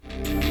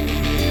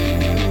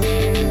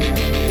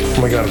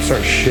Oh my god, I'm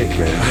starting to shake,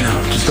 man. I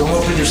know. Just don't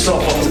open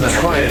yourself up to them.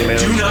 I'm trying, man.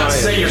 Do not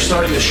say you're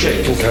starting to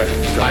shake. Okay.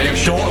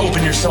 Don't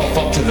open yourself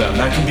up to them.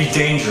 That can be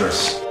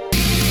dangerous.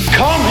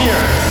 Come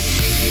here!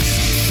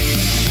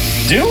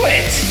 Do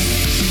it!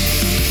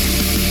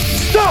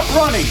 Stop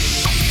running!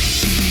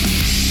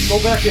 Go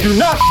back in. Do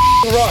not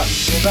run.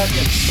 Go back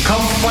in.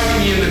 Come fight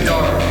me in the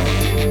dark.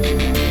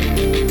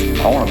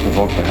 I want to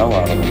provoke the hell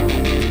out of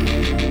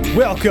him.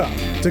 Welcome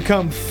to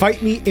Come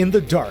Fight Me in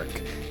the Dark,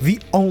 the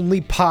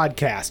only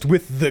podcast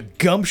with the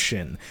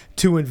gumption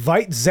to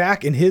invite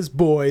Zach and his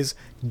boys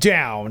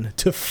down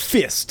to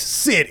Fist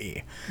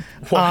City.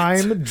 What?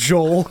 I'm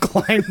Joel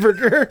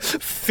Kleinberger.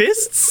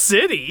 Fist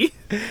City?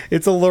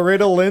 It's a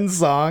Loretta Lynn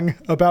song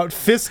about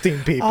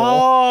fisting people.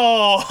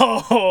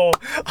 Oh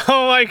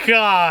my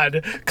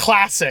god.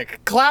 Classic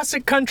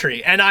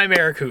country. And I'm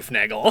Eric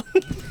Hoofnagel.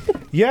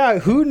 Yeah,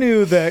 who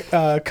knew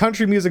that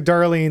country music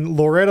darling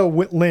Loretta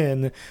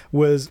Lynn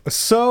was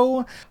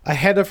so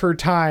ahead of her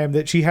time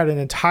that she had an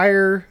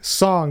entire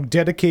song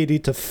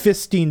dedicated to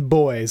fisting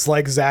boys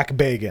like Zach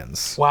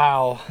Bagans.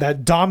 Wow.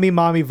 That Dommy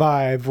Mommy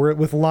vibe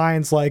with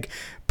lines like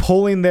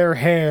pulling their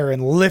hair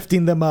and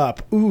lifting them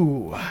up.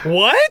 Ooh.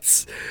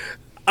 What?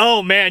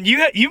 Oh man,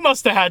 you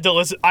must have had to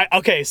listen.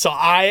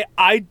 I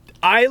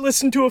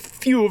listened to a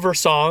few of her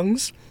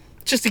songs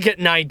just to get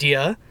an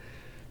idea.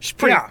 She's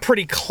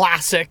pretty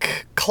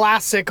classic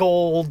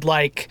old,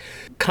 like,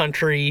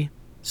 country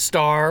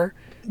star.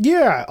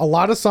 Yeah, a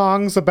lot of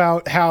songs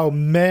about how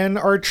men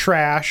are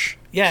trash.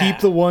 Yeah.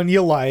 Keep the one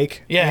you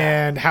like. Yeah.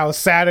 And how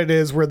sad it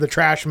is where the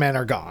trash men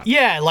are gone.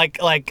 Yeah, like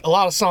a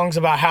lot of songs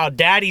about how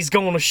daddy's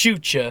going to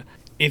shoot you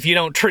if you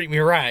don't treat me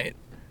right.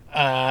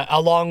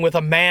 Along with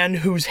a man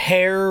whose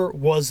hair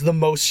was the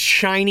most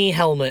shiny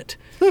helmet.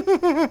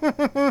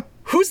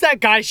 Who's that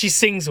guy she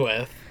sings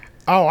with?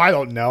 Oh, I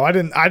don't know. I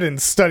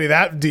didn't study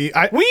that deep.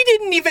 We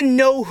didn't even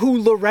know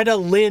who Loretta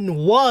Lynn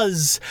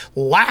was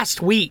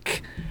last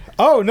week.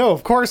 Oh, no,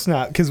 of course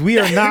not, because we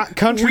are not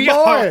country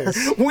boys.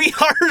 We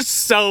are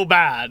so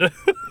bad.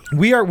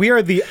 We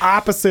are the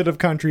opposite of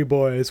country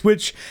boys,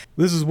 which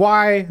this is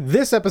why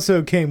this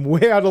episode came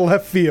way out of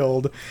left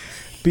field,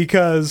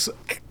 because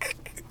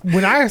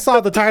when I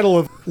saw the title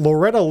of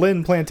Loretta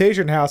Lynn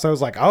Plantation House, I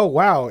was like, oh,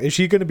 wow, is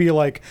she going to be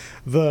like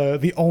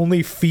the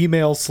only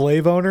female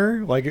slave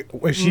owner? Like,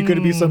 is she going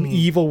to be some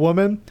evil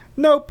woman?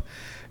 Nope.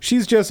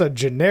 She's just a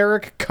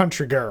generic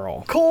country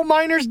girl. Coal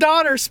miner's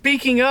daughter.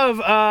 Speaking of,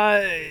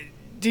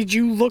 did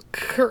you look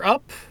her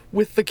up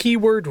with the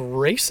keyword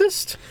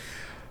racist?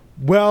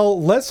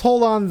 Well, let's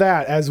hold on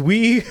that as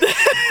we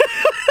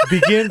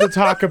begin to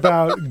talk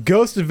about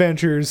Ghost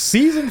Adventures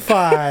Season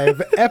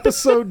 5,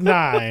 Episode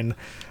 9,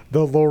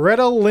 The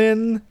Loretta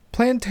Lynn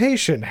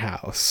Plantation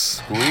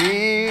House.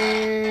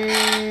 Here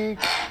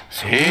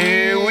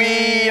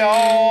we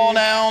all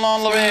down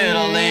on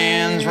Loretta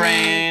Lynn's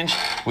ranch.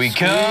 We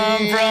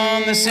come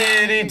from the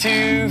city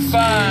to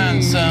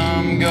find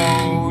some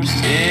ghosts.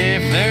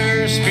 If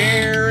there's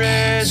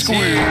spirits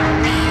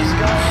here, he's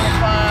gonna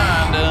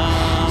find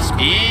them.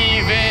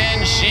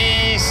 Even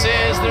she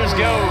says there's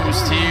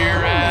ghosts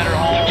here at her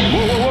home.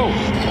 Whoa.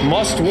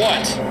 Must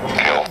what?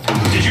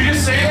 Did you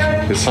just say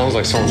that? It sounds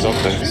like someone's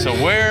up there. So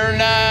we're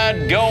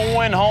not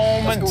going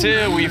home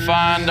until we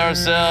find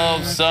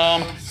ourselves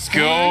some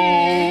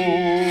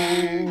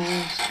ghosts.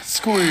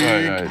 Squeak.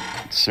 All right.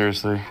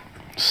 Seriously.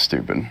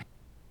 Stupid.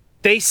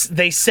 They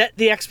set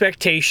the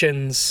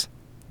expectations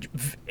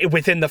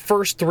within the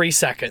first 3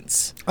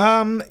 seconds.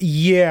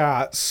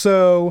 Yeah,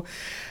 so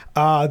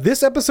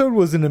this episode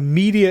was an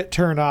immediate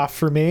turnoff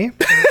for me.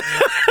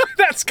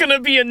 That's gonna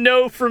be a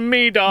no from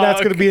me, dog. That's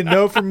going to be a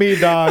no from me,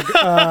 dog.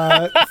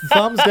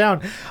 Thumbs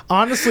down.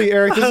 Honestly,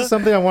 Eric, this is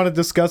something I want to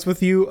discuss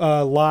with you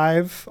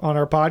live on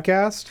our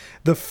podcast.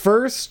 The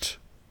first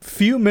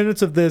few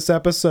minutes of this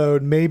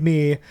episode made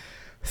me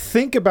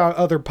think about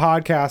other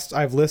podcasts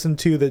I've listened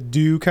to that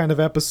do kind of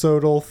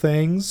episodal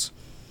things.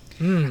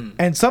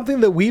 And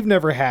something that we've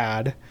never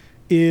had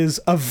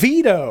is a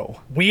veto.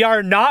 We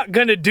are not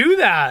gonna do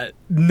that.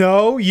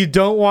 No, you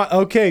don't want...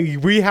 Okay,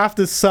 we have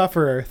to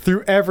suffer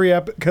through every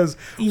episode, because...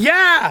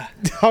 Yeah.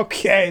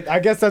 Okay, I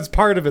guess that's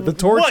part of it. The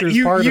torture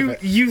is part of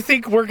it. You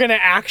think we're gonna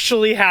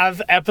actually have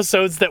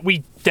episodes that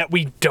we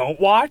don't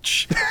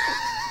watch?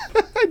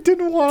 I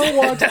didn't want to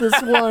watch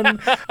this one.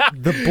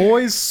 The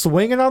boys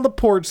swinging on the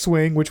porch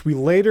swing, which we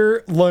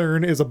later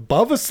learn is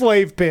above a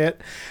slave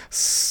pit,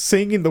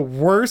 singing the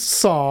worst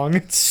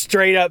song.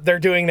 Straight up, they're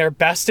doing their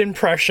best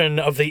impression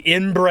of the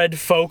inbred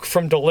folk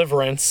from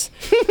Deliverance.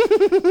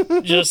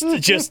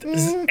 just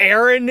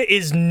Aaron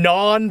is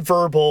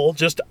non-verbal,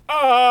 just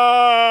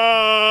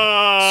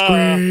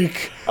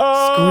Squeak.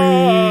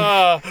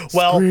 Well,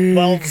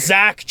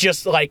 Zach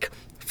just like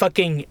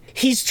fucking,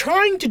 he's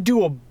trying to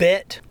do a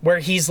bit where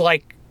he's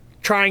like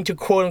trying to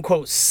quote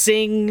unquote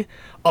sing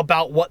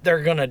about what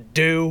they're gonna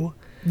do.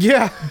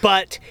 Yeah.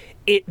 But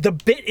the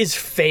bit is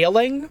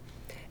failing,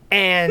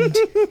 and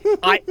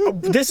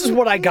this is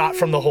what I got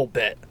from the whole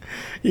bit.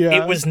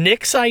 Yeah. It was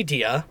Nick's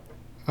idea.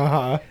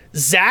 Uh-huh.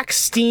 Zach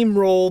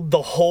steamrolled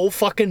the whole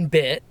fucking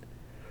bit,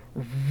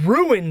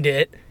 ruined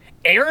it,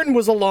 Aaron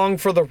was along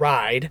for the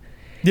ride.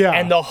 Yeah.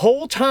 And the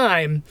whole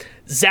time,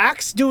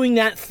 Zach's doing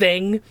that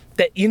thing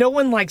that, you know,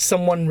 when like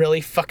someone really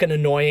fucking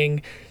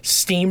annoying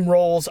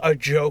steamrolls a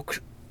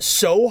joke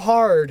so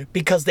hard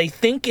because they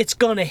think it's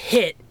gonna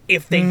hit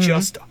if they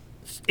just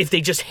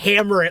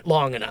hammer it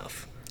long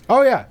enough.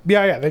 Oh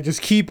yeah. They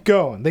just keep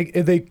going. They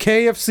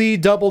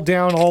KFC double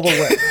down all the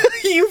way.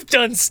 You've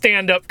done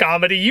stand-up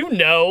comedy, you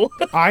know.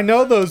 I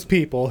know those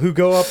people who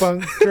go up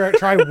on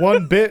try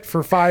one bit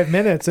for 5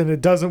 minutes and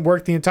it doesn't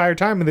work the entire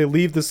time, and they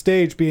leave the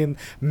stage being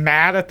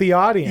mad at the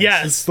audience.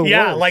 Yes, it's the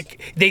yeah, worst.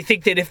 like they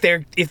think that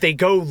if they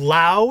go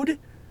loud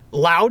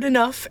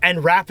enough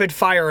and rapid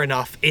fire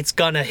enough, it's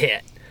gonna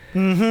hit.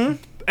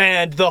 Mm-hmm.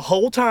 And the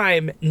whole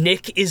time,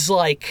 Nick is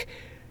like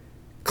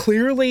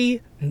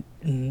clearly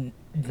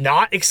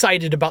not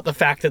excited about the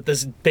fact that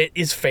this bit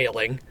is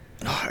failing.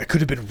 I could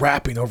have been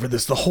rapping over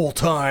this the whole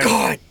time.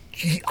 God,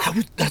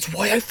 that's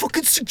why I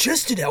fucking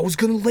suggested it. I was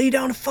gonna lay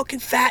down a fucking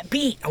fat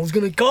beat. I was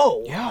gonna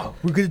go. Yeah,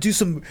 we're gonna do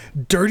some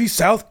dirty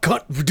South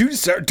country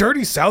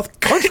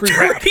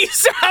rap. Dirty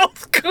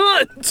South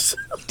cunts.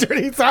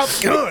 Dirty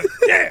South cunt.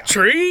 Yeah.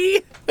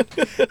 Tree.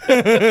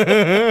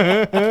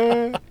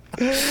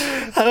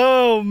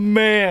 Oh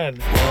man.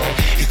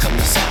 Here come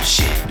the South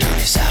shit, dirty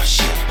South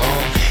shit.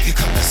 Here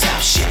come the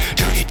South shit,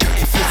 dirty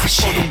fly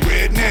shit.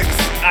 Rednecks.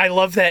 I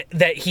love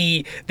that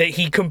he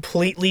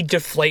completely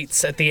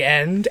deflates at the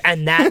end,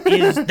 and that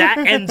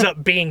ends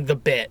up being the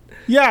bit.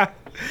 Yeah.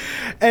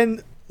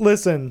 And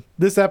listen,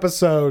 this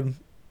episode,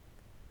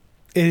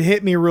 it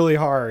hit me really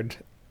hard.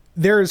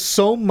 There is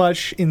so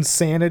much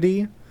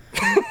insanity.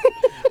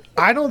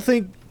 I don't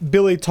think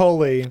Billy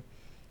Tully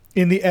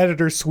in the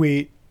editor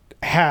suite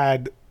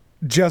had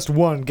just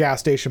one gas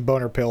station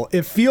boner pill.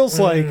 It feels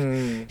like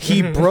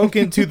he broke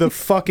into the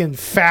fucking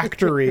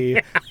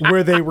factory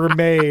where they were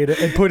made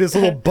and put his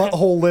little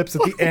butthole lips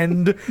at the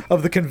end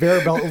of the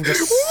conveyor belt and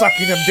just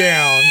sucking them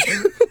down.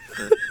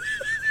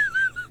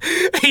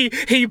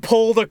 He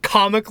pulled a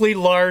comically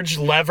large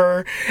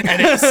lever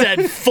and it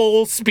said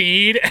full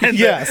speed, and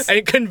yes,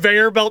 and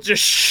conveyor belt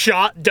just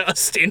shot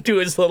dust into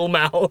his little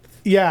mouth.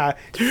 Yeah,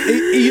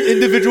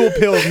 individual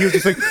pills. He was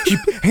just like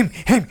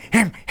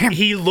hem.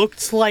 He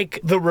looked like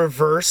the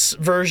reverse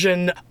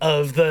version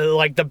of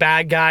the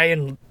bad guy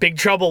in Big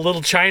Trouble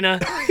Little China.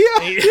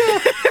 Yeah.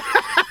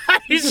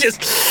 He's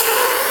just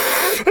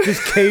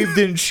caved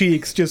in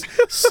cheeks, just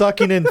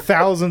sucking in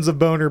thousands of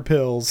boner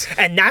pills.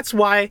 And that's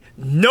why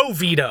no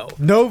veto.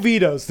 No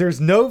vetoes. There's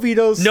no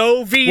vetoes.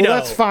 No veto. Well,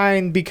 that's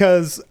fine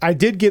because I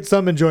did get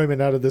some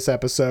enjoyment out of this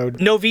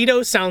episode. No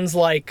veto sounds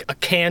like a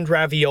canned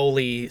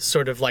ravioli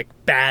sort of like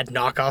bad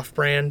knockoff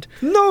brand.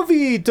 No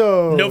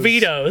vetoes. No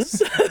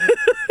vetoes.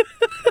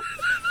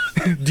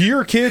 Do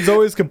your kids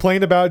always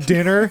complain about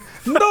dinner?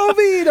 No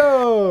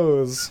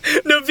vetoes.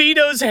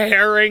 Novito's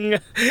herring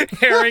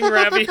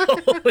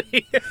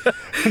ravioli.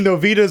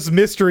 Novita's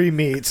mystery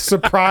meat,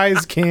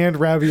 surprise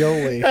canned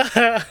ravioli.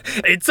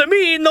 It's a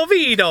me,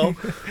 Novito.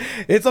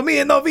 It's a me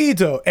and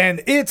Novito,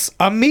 and it's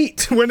a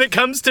meat. When it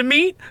comes to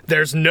meat,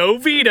 there's no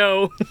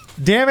veto.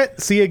 Damn it.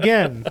 See,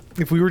 again,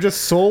 if we were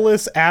just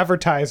soulless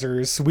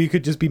advertisers, we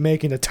could just be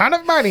making a ton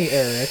of money,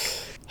 Eric.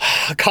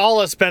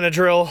 Call us,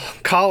 Benadryl.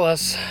 Call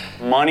us.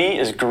 Money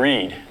is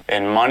greed,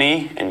 and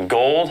money and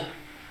gold,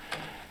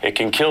 it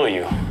can kill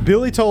you.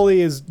 Billy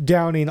Tully is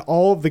downing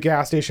all of the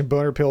gas station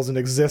boner pills in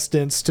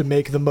existence to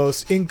make the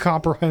most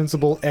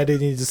incomprehensible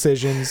editing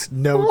decisions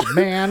known to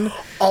man.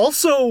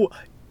 Also,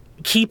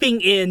 keeping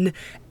in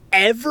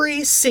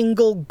every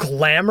single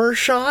glamour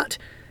shot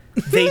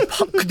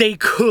they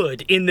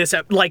could in this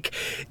like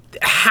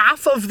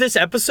half of this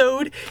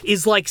episode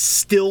is like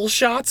still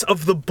shots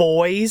of the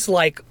boys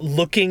like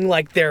looking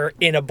like they're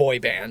in a boy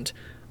band,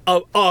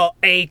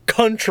 a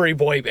country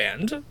boy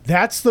band.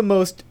 That's the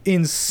most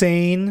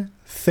insane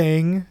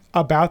thing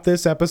about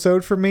this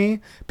episode for me,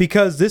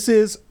 because this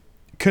is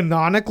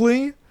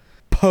canonically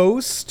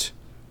post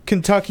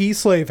Kentucky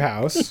Slave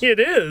House. It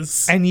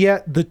is. And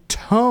yet the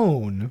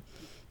tone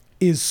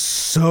is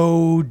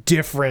so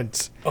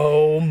different.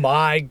 Oh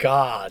my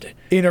God.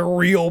 In a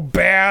real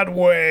bad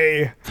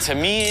way. To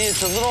me,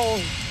 it's a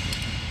little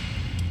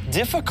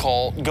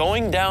difficult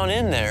going down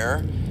in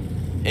there,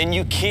 and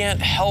you can't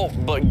help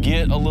but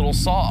get a little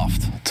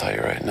soft. I'll tell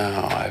you right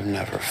now, I've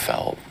never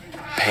felt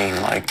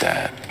pain like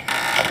that.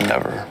 I've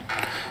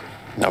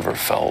never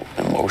felt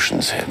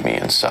emotions hit me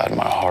inside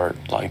my heart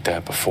like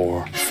that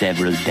before.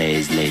 Several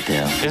days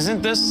later.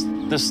 Isn't this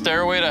the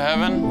stairway to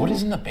heaven? What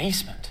is in the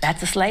basement?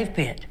 That's a slave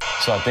pit.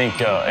 So I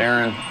think,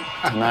 Aaron,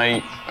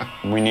 tonight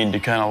we need to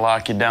kind of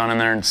lock you down in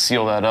there and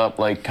seal that up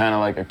kind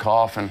of like a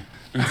coffin.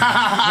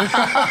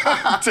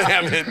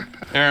 Damn it.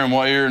 Aaron,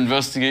 while you're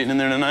investigating in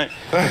there tonight,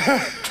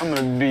 I'm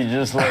gonna be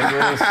just like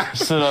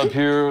this. Sit up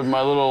here with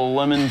my little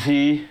lemon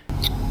tea.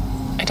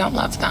 I don't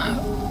love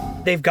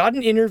that. They've got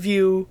an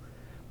interview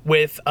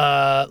with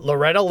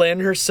Loretta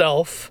Lynn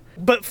herself.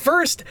 But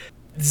first,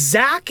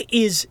 Zach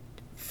is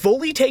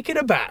fully taken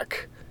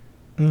aback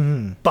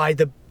by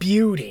the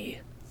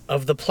beauty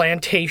of the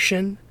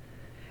plantation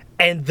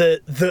and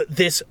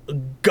this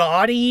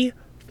gaudy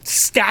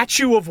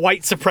statue of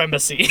white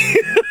supremacy.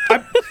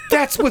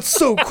 That's what's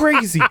so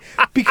crazy.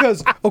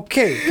 Because,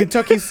 okay,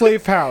 Kentucky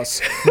Slave House,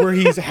 where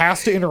he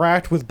has to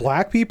interact with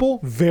black people,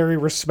 very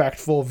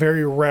respectful,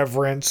 very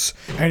reverent.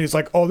 And he's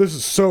like, oh, this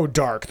is so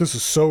dark. This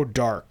is so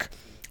dark.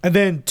 And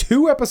then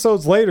 2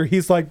 episodes later,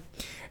 he's like,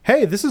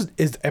 hey,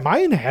 am I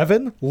in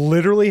heaven?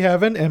 Literally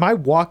heaven? Am I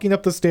walking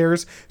up the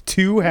stairs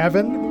to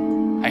heaven?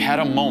 I had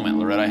a moment,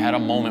 Loretta. I had a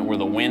moment where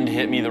the wind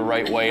hit me the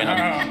right way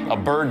and a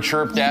bird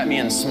chirped at me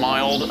and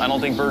smiled. I don't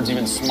think birds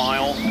even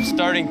smile. I'm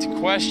starting to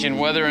question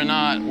whether or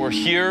not we're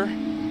here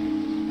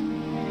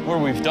or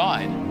we've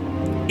died.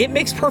 It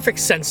makes perfect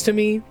sense to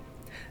me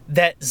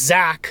that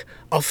Zach,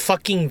 a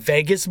fucking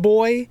Vegas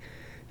boy,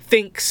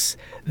 thinks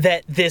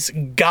that this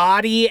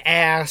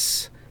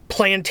gaudy-ass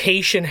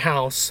plantation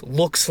house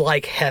looks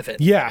like heaven.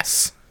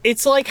 Yes.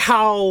 It's like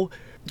how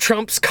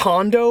Trump's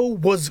condo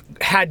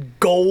had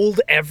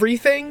gold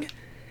everything,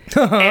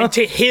 and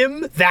to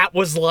him that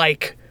was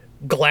like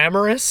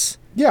glamorous.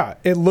 Yeah,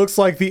 it looks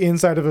like the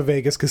inside of a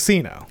Vegas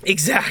casino.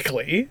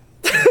 Exactly.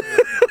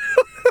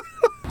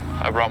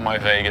 I brought my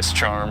Vegas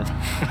charm.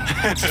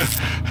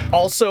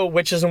 Also,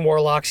 Witches and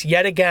Warlocks,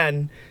 yet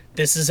again,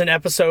 this is an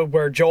episode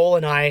where Joel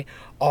and I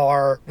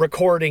are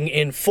recording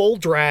in full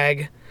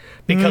drag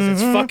because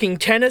it's fucking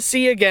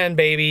Tennessee again,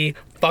 baby.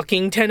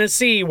 Fucking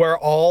Tennessee, where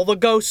all the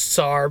ghosts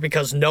are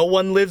because no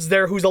one lives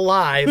there who's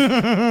alive.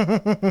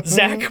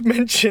 Zach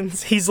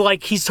mentions, he's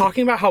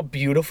talking about how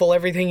beautiful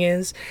everything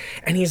is.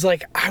 And he's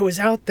like, I was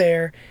out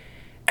there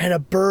and a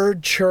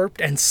bird chirped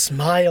and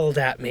smiled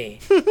at me.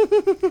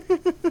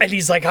 And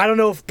he's like, I don't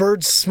know if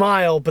birds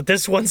smile, but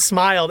this one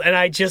smiled. And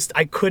I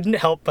couldn't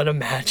help but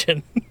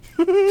imagine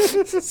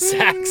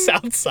Zach's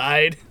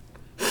outside.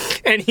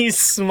 And he's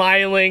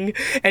smiling,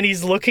 and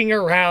he's looking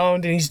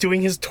around, and he's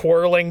doing his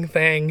twirling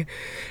thing,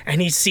 and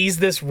he sees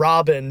this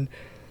robin,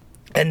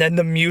 and then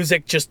the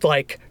music just,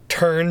 like,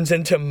 turns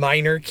into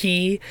minor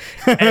key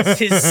as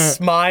his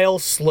smile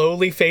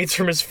slowly fades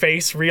from his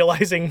face,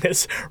 realizing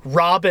this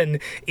robin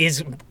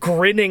is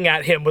grinning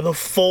at him with a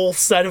full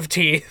set of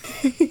teeth.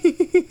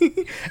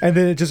 And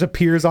then it just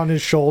appears on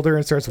his shoulder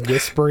and starts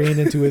whispering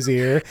into his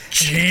ear.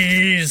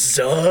 Jesus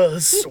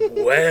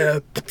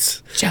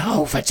wept.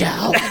 Jehovah,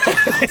 Jehovah,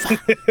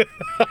 Jehovah.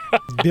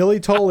 Billy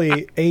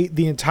Tully ate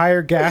the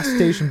entire gas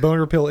station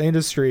boner pill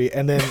industry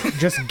and then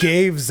just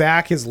gave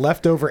Zach his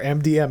leftover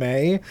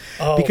MDMA.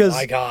 Oh, because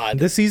my God.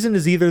 This season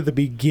is either the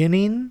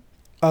beginning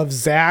of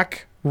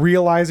Zach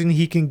realizing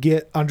he can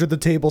get under the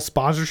table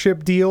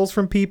sponsorship deals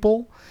from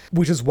people,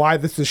 which is why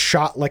this is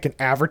shot like an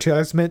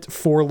advertisement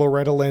for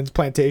Loretta Lynn's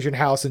Plantation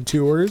House and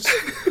tours.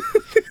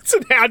 It's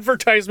an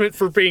advertisement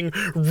for being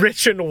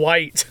rich and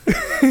white.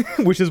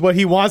 Which is what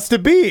he wants to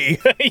be.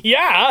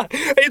 Yeah,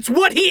 it's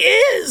what he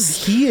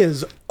is. He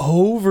is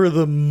over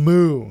the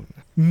moon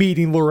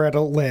meeting Loretta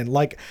Lynn.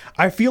 Like,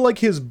 I feel like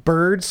his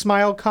bird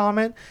smile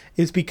comment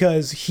is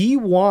because he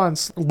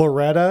wants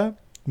Loretta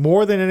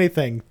more than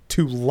anything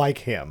to like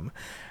him,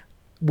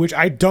 which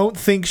I don't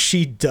think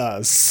she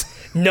does.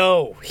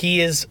 No,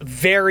 he is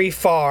very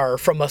far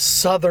from a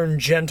southern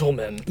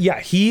gentleman. Yeah,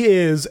 he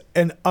is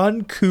an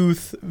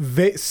uncouth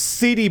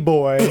city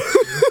boy.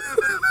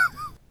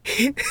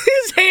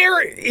 His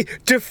hair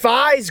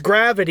defies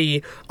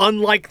gravity,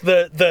 unlike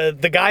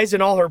the guys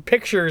in all her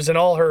pictures and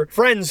all her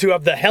friends who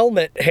have the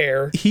helmet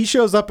hair. He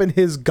shows up in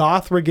his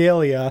goth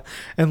regalia,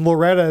 and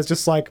Loretta is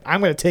just like, I'm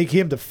going to take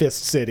him to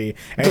Fist City,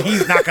 and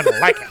he's not going to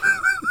like it.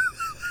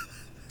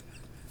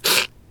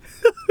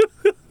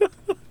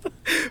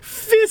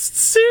 Fist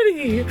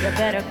City! You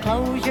better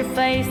close your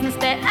face and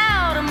stay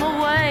out of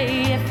my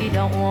way if you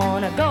don't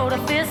want to go to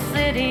Fist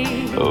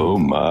City. Oh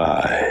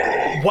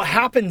my. What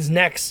happens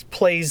next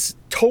plays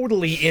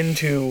totally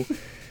into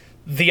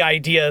the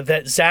idea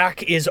that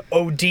Zach is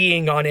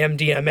ODing on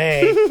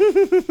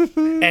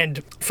MDMA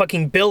and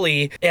fucking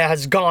Billy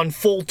has gone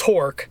full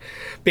torque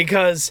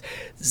because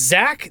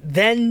Zach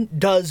then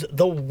does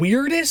the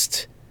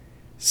weirdest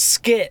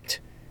skit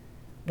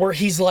where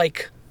he's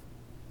like,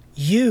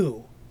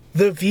 you,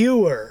 the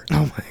viewer.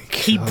 Oh my God.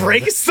 He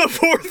breaks the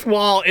fourth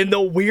wall in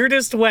the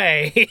weirdest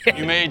way.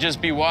 You may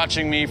just be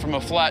watching me from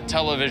a flat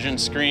television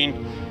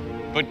screen,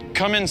 but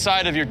come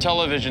inside of your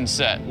television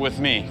set with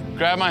me.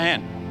 Grab my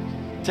hand.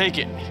 Take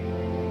it.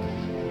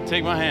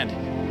 Take my hand.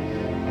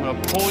 I'm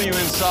gonna pull you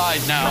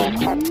inside now.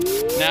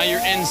 Now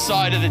you're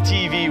inside of the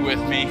TV with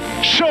me.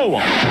 Show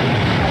 'em.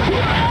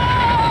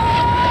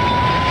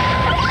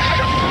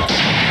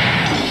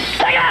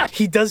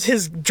 He does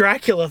his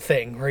Dracula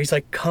thing where he's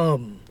like,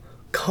 come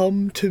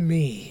to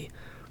me.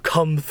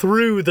 Come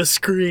through the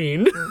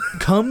screen.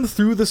 Come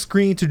through the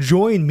screen to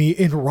join me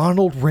in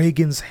Ronald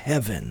Reagan's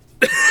heaven.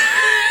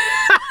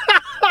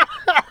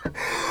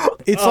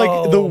 It's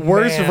like the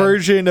worst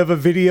version of a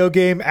video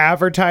game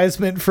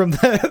advertisement from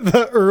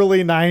the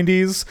early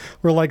 90s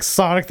where like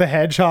Sonic the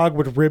Hedgehog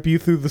would rip you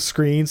through the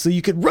screen so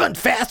you could run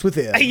fast with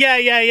him.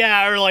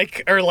 Yeah. Or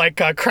like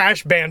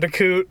Crash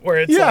Bandicoot where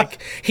it's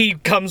like he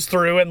comes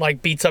through and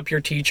like beats up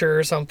your teacher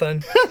or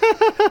something.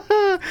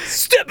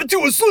 Step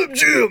into a Slim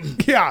Jim.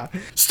 Yeah.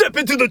 Step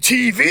into the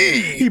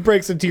TV. He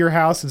breaks into your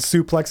house and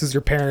suplexes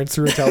your parents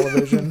through a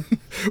television.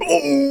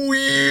 Oh,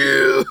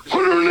 yeah.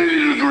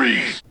 180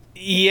 degrees.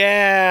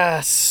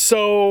 Yeah,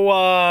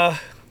 so,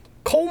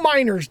 coal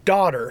miner's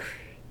daughter.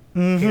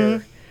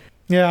 Here.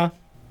 Yeah.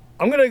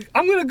 I'm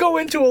gonna go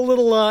into a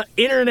little,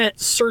 internet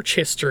search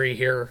history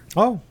here.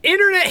 Oh.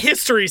 Internet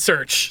history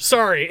search.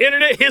 Sorry,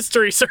 internet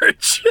history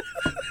search.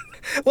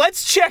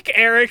 Let's check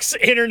Eric's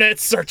internet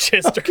search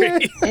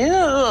history.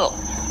 Ew.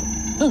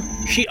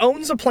 She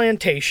owns a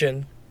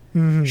plantation.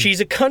 Mm-hmm. She's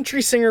a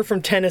country singer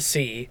from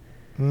Tennessee.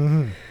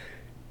 Mm-hmm.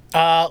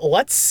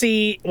 Let's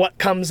see what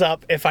comes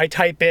up if I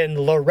type in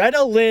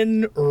Loretta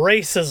Lynn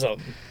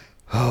racism.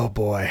 Oh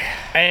boy.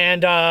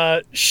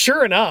 And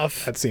sure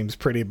enough, that seems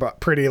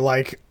pretty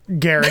like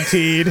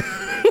guaranteed.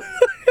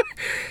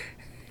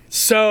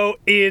 So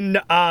in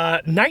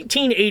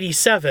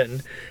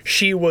 1987,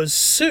 she was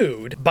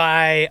sued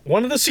by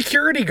one of the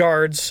security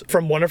guards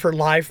from one of her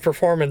live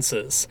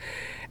performances.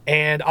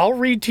 And I'll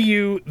read to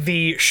you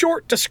the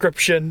short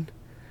description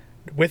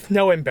with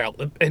no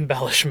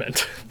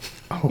embellishment.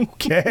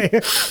 Okay.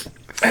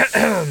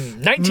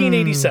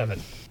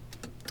 1987.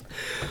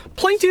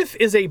 Plaintiff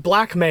is a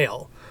black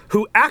male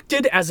who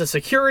acted as a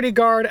security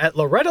guard at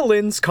Loretta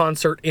Lynn's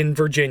concert in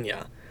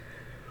Virginia,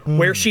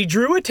 where she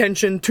drew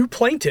attention to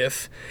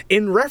plaintiff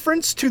in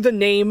reference to the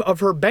name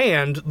of her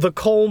band, the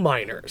Coal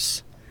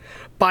Miners,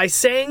 by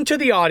saying to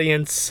the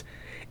audience,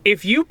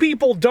 "If you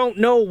people don't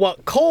know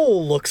what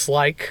coal looks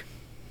like,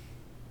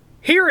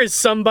 here is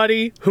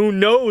somebody who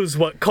knows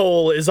what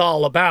coal is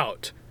all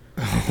about."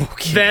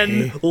 Okay.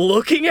 Then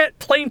looking at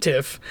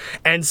plaintiff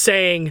and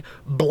saying,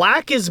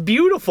 "Black is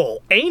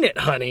beautiful, ain't it,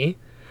 honey?"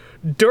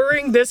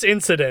 During this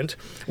incident,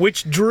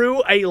 which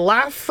drew a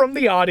laugh from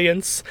the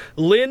audience,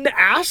 Lynn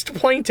asked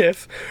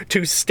plaintiff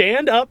to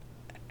stand up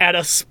and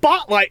a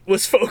spotlight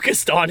was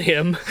focused on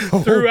him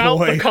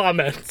throughout the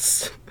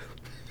comments.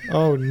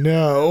 Oh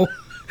no.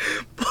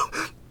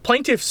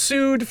 Plaintiff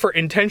sued for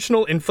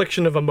intentional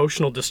infliction of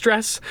emotional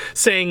distress,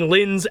 saying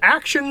Lynn's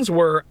actions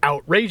were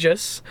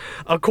outrageous,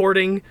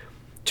 according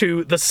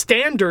to the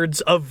standards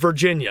of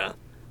Virginia.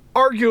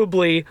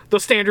 Arguably,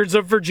 the standards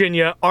of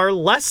Virginia are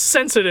less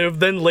sensitive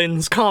than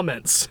Lynn's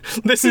comments.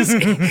 This is in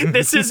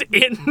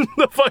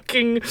the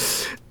fucking...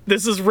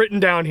 This is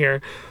written down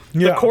here.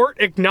 Yeah. The court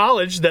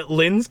acknowledged that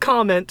Lynn's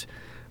comments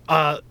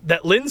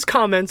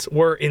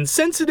were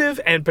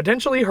insensitive and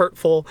potentially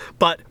hurtful,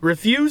 but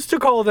refused to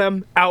call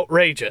them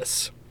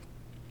outrageous.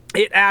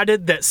 It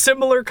added that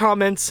similar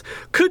comments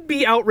could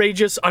be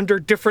outrageous under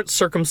different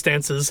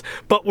circumstances,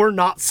 but were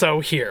not so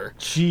here.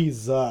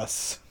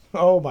 Jesus.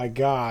 Oh my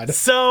God.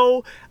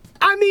 So,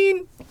 I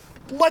mean,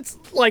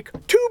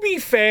 to be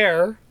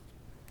fair,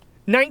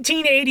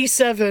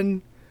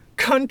 1987,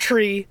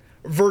 country,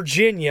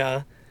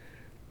 Virginia,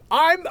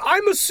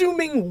 I'm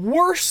assuming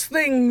worse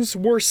things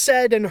were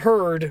said and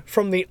heard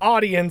from the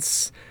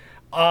audience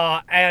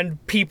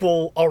and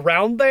people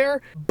around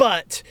there,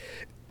 but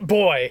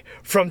boy,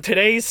 from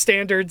today's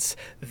standards,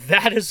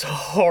 that is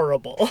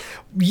horrible.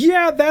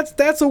 Yeah,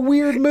 that's a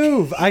weird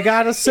move, I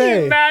gotta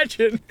say.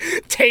 Imagine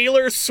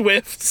Taylor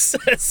Swift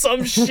says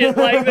some shit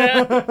like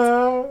that.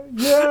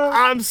 Yeah.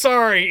 I'm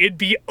sorry, it'd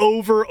be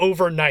over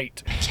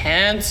overnight.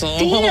 Cancel.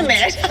 Damn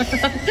it.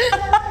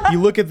 You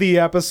look at the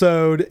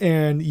episode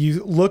and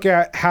you look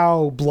at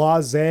how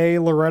blasé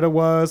Loretta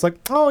was, like,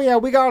 oh yeah,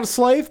 we got a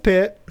slave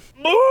pit.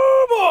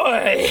 Oh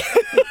boy.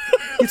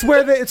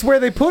 It's where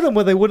they put him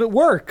when they wouldn't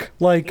work.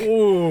 Like,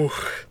 ooh.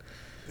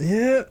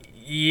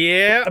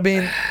 Yeah. I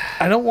mean,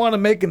 I don't want to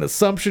make an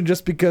assumption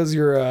just because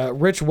you're a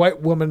rich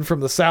white woman from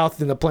the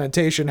South in a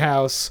plantation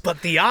house.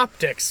 But the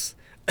optics.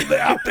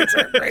 The optics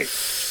are great.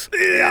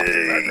 The optics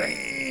are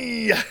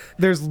great.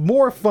 There's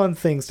more fun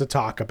things to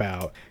talk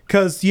about.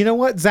 Because you know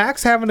what?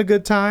 Zach's having a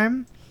good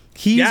time.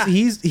 He's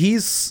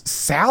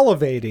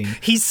salivating.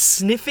 He's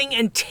sniffing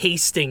and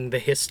tasting the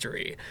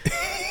history.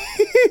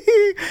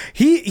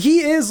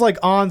 He is like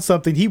on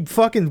something. He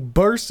fucking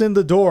bursts in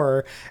the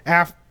door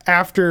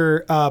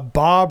after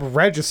Bob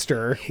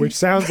Register, which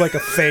sounds like a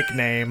fake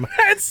name.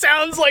 That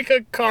sounds like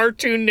a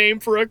cartoon name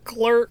for a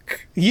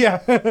clerk.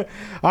 Yeah.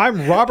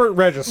 I'm Robert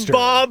Register.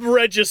 Bob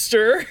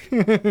Register.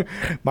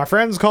 My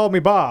friends call me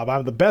Bob.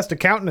 I'm the best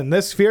accountant in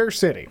this fair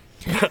city.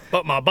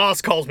 But my boss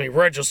calls me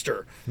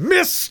Register.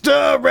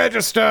 Mr.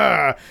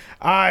 Register,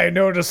 I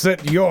notice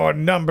that your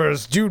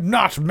numbers do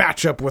not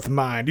match up with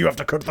mine. You have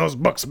to cook those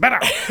books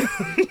better.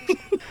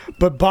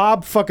 But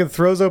Bob fucking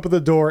throws open the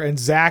door and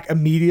Zach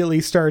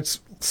immediately starts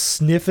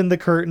sniffing the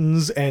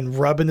curtains and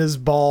rubbing his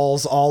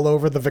balls all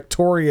over the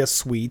Victoria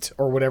Suite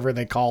or whatever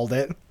they called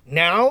it.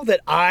 Now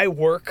that I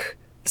work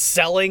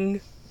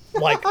selling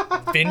like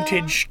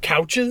vintage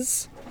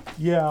couches,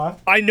 Yeah.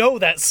 I know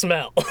that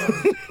smell.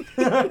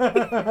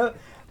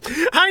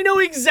 I know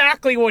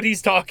exactly what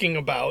he's talking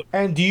about.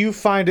 And do you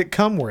find it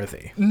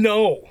cum-worthy?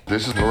 No.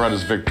 This is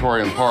Loretta's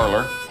Victorian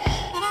parlor.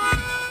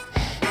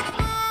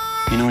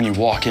 You know when you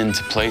walk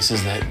into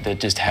places that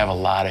just have a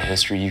lot of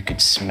history, you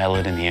could smell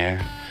it in the air,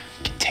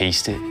 you could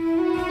taste it,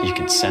 you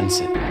could sense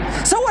it.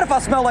 So what if I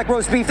smell like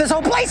roast beef? This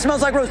whole place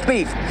smells like roast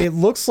beef. It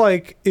looks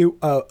like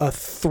a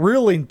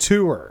thrilling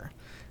tour,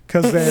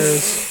 because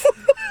there's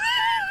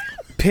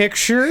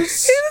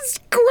pictures. It's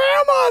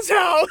Grandma's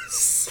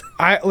house.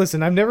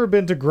 Listen, I've never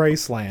been to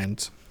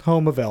Graceland,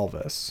 home of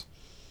Elvis,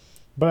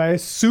 but I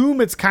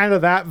assume it's kind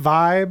of that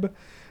vibe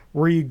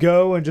where you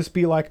go and just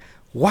be like,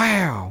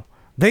 wow,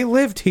 they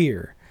lived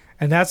here,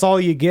 and that's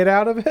all you get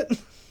out of it.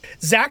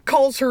 Zach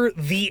calls her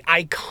the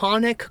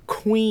iconic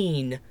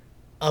queen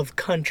of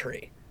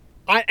country.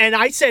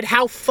 I said,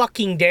 how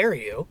fucking dare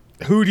you?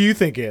 Who do you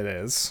think it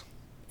is?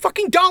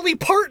 Fucking Dolly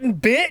Parton,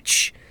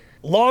 bitch.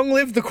 Long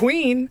live the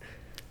queen.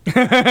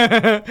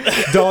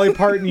 Dolly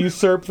Parton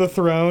usurped the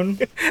throne.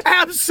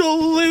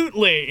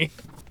 Absolutely.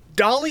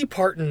 Dolly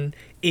Parton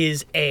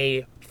is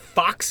a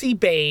foxy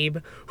babe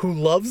who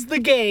loves the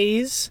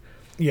gays.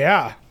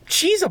 Yeah.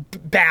 She's a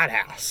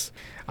badass.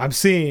 I'm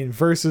seeing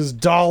versus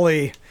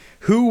Dolly.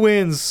 Who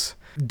wins?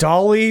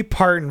 Dolly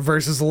Parton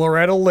versus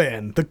Loretta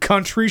Lynn. The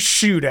country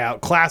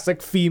shootout.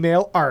 Classic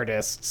female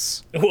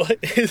artists. What?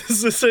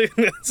 Is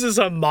this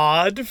a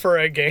mod for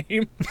a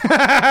game?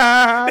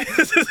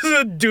 Is this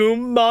a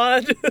Doom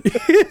mod?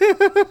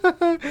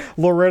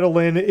 Loretta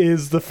Lynn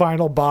is the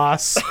final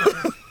boss.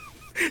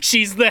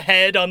 She's the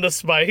head on the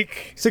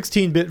spike.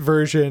 16-bit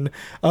version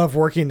of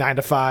Working 9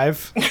 to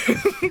 5.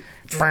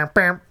 Bam,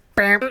 bam,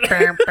 bam,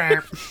 bam,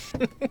 bam.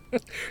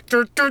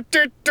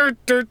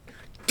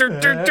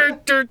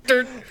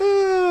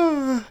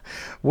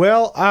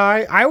 Well,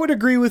 I would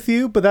agree with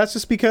you, but that's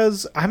just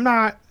because I'm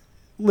not...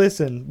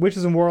 Listen,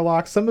 Witches and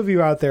Warlocks, some of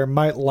you out there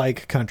might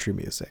like country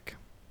music.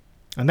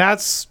 And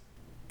that's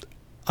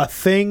a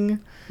thing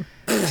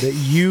that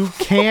you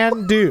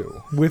can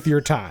do with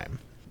your time.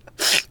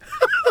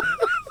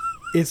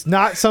 It's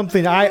not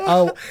something I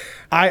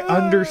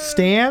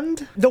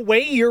understand. The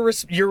way you're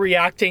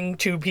reacting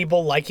to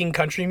people liking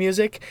country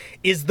music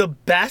is the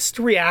best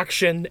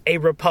reaction a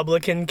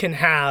Republican can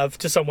have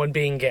to someone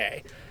being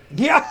gay.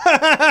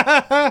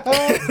 Yeah.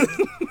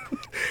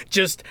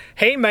 Just,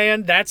 hey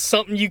man, that's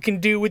something you can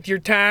do with your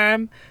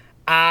time.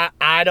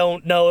 I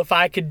don't know if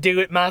I could do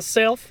it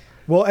myself.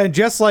 Well, and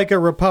just like a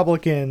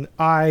Republican,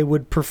 I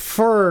would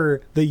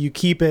prefer that you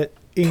keep it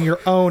in your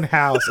own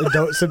house and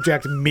don't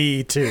subject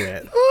me to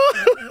it.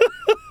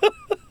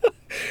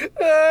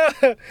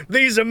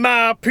 These are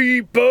my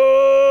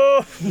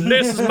people.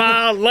 This is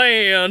my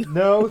land.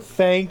 No,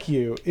 thank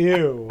you.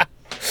 Ew.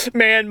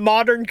 Man,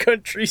 modern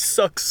country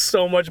sucks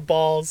so much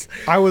balls.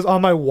 I was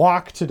on my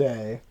walk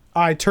today.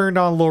 I turned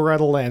on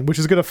Loretta Lynn, which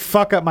is going to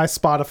fuck up my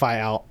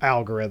Spotify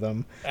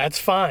algorithm. That's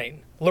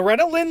fine.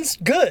 Loretta Lynn's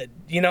good.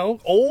 You know,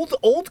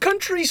 old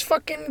country's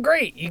fucking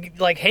great. You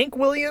like Hank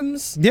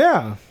Williams.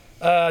 Yeah.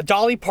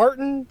 Dolly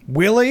Parton.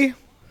 Willie.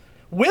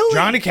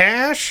 Johnny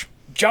Cash.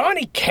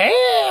 Johnny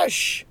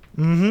Cash.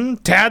 Mm-hmm.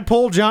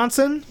 Tadpole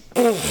Johnson.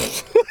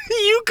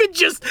 You could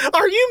just...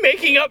 Are you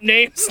making up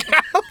names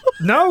now?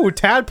 No,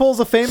 Tadpole's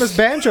a famous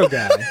banjo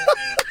guy.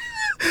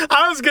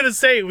 I was gonna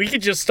say, we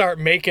could just start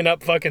making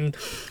up fucking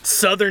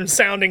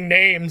southern-sounding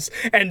names,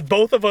 and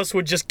both of us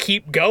would just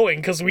keep going,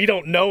 because we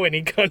don't know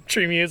any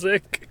country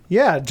music.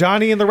 Yeah,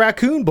 Johnny and the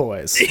Raccoon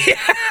Boys.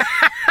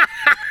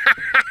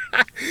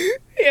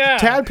 Yeah.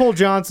 Tadpole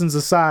Johnson's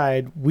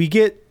aside, we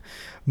get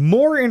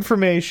more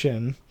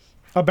information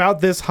about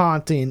this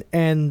haunting,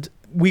 and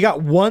we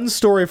got one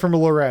story from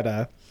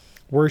Loretta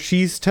where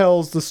she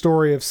tells the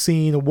story of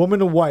seeing a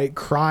woman in white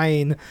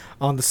crying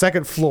on the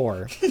second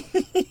floor.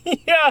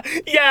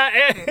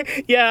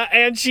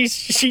 And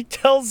she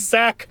tells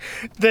Zach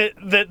that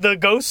the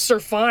ghosts are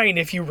fine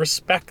if you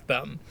respect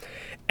them.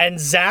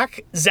 And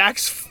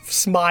Zach's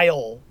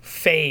smile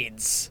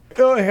fades.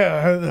 Oh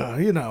yeah,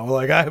 you know,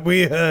 like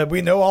we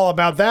know all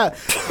about that.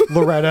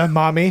 Loretta,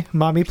 mommy,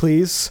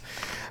 please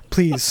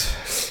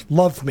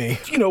love me.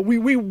 You know, we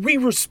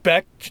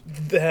respect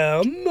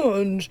them,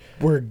 and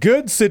we're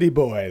good city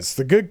boys,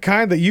 the good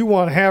kind that you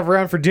want to have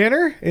around for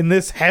dinner in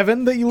this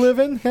heaven that you live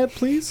in. Head,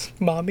 please,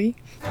 mommy.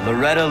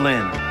 Loretta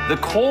Lynn, the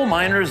coal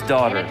miner's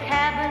daughter,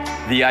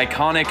 the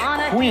iconic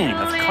queen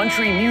of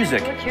country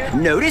music.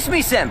 Notice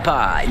me,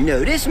 senpai.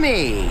 Notice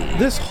me.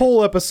 This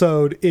whole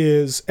episode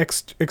is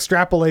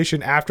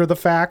extrapolation after the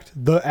fact.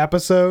 The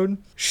episode,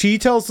 she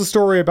tells the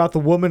story about the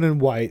woman in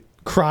white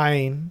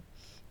crying,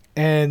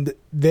 and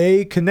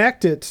they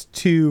connect it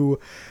to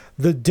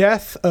the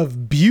death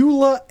of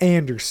Beulah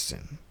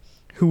Anderson,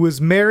 who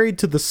was married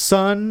to the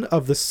son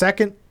of the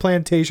second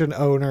plantation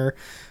owner,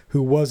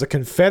 who was a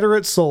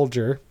Confederate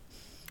soldier.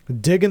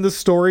 Digging the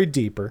story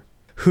deeper,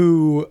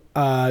 who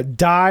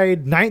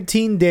died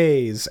 19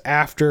 days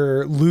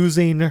after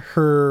losing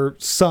her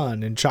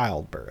son in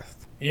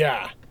childbirth.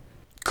 Yeah.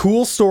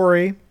 Cool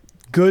story.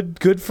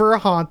 Good for a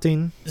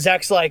haunting.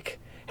 Zach's like,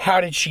 how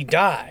did she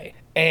die?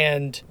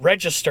 And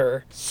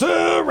Register.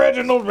 Sir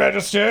Reginald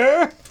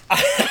Register.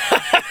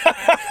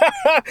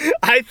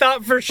 I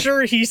thought for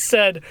sure he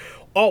said,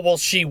 oh, well,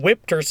 she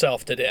whipped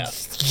herself to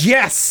death.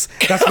 Yes,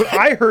 that's what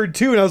I heard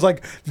too, and I was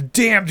like,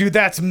 damn, dude,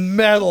 that's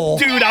metal.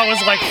 Dude, I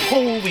was like,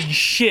 holy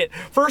shit.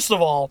 First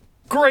of all,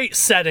 great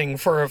setting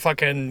for a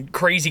fucking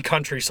crazy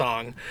country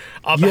song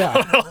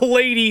about a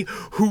lady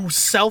who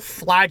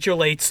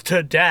self-flagellates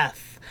to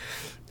death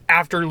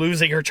after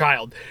losing her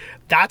child.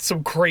 That's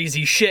some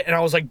crazy shit. And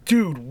I was like,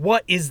 dude,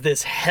 what is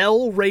this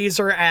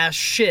Hellraiser ass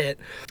shit?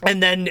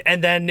 And then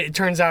it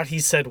turns out he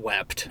said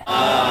wept.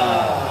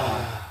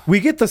 We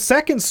get the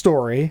second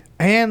story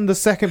and the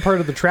second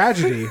part of the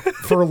tragedy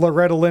for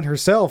Loretta Lynn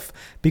herself,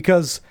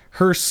 because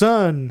her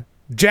son,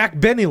 Jack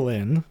Benny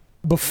Lynn,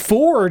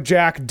 before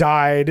Jack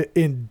died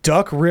in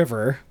Duck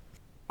River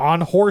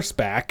on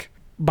horseback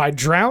by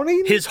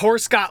drowning. His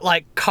horse got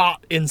like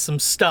caught in some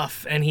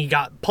stuff and he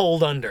got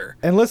pulled under.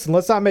 And listen,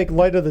 let's not make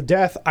light of the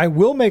death. I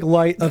will make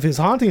light of his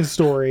haunting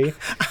story.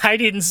 I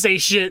didn't say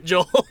shit,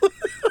 Joel.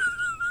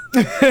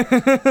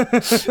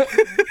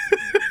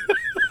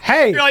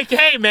 Hey. You're like,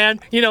 hey, man,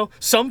 you know,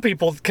 some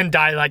people can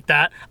die like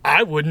that.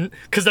 I wouldn't,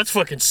 because that's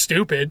fucking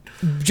stupid.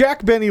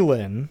 Jack Benny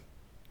Lynn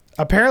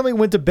apparently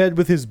went to bed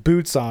with his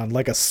boots on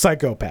like a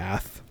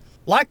psychopath.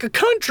 Like a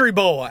country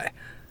boy.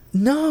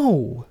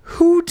 No.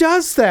 Who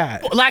does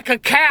that? Like a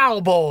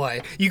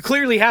cowboy. You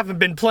clearly haven't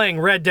been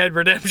playing Red Dead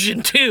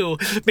Redemption 2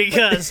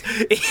 because...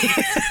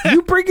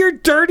 You bring your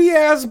dirty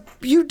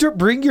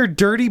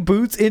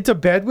boots into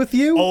bed with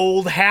you?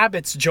 Old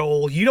habits,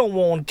 Joel. You don't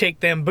want to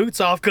take them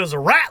boots off because a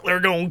rattler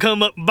gonna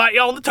come up and bite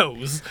you on the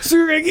toes. So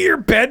you're gonna get your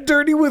bed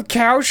dirty with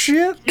cow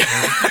shit?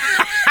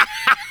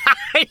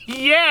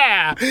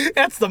 Yeah,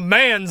 that's the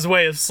man's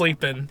way of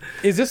sleeping.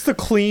 Is this the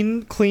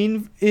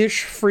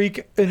clean-ish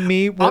freak in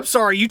me? I'm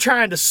sorry, you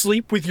trying to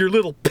sleep with your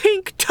little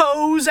pink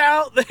toes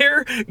out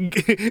there?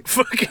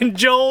 Fucking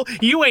Joel,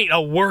 you ain't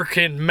a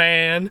working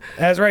man.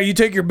 That's right, you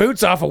take your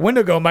boots off, a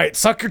Wendigo might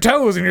suck your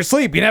toes in your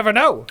sleep, you never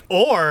know.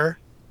 Or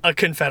a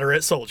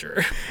Confederate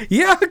soldier.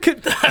 Yeah,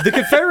 the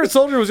Confederate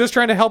soldier was just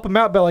trying to help him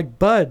out by like,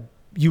 bud,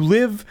 you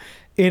live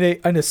in a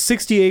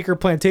 60-acre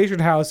plantation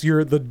house,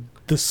 you're the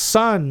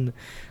son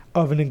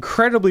of an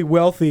incredibly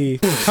wealthy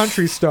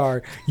country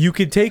star. You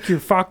could take your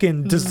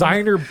fucking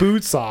designer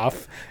boots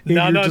off in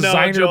your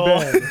designer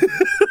bed.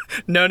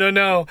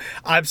 No.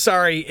 I'm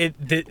sorry.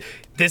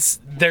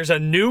 There's a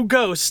new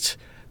ghost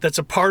that's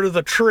a part of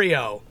the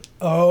trio.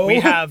 Oh.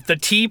 We have the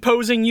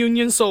T-posing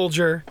Union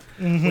soldier.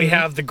 Mm-hmm. We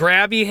have the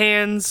grabby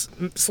hands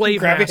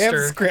slave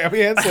master.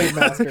 Grabby hands slave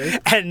master.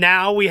 And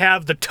now we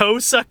have the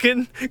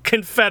toe-sucking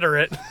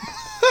Confederate.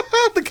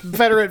 The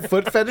Confederate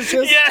foot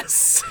fetishes?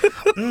 Yes.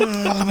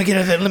 Let me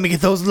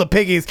get those little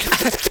piggies.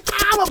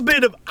 I'm a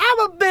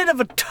bit of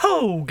a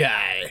toe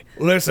guy.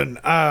 Listen,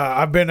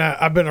 I've been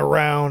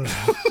around.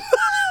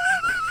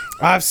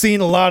 I've seen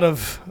a lot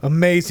of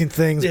amazing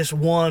things. This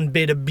one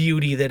bit of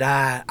beauty that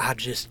I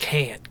just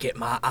can't get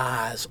my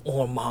eyes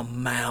or my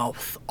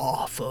mouth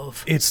off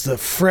of. It's the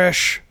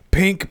fresh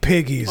pink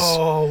piggies.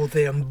 Oh,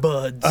 them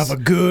buds. Of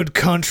a good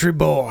country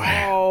boy.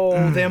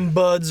 Oh, them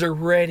buds are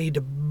ready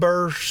to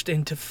burst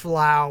into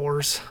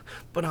flowers,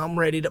 but I'm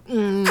ready to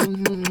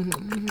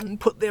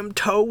put them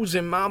toes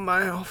in my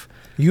mouth.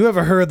 You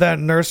ever heard that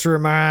nursery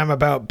rhyme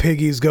about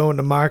piggies going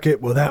to market?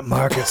 Well, that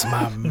market's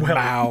my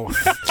mouth.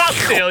 I'll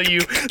tell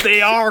you,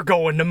 they are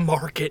going to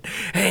market,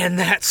 and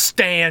that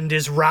stand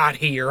is right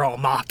here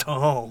on my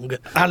tongue.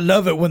 I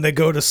love it when they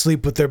go to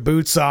sleep with their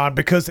boots on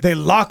because they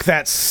lock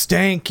that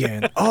stank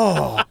in.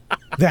 Oh,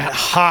 that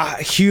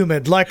hot,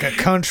 humid, like a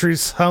country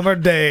summer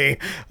day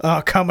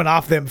coming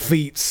off them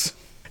feets.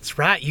 That's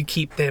right, you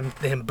keep them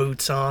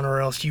boots on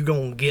or else you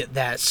gonna get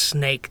that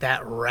snake,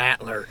 that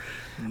rattler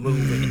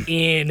moving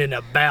in and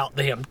about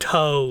them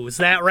toes.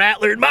 That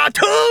rattler in my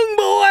tongue,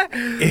 boy!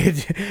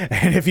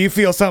 And if you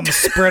feel something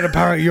spread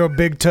apart your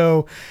big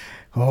toe,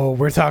 oh,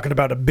 we're talking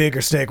about a bigger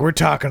snake. We're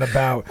talking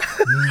about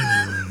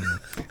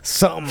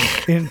something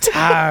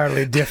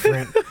entirely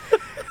different.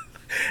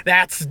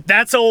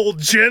 That's old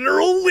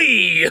General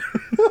Lee.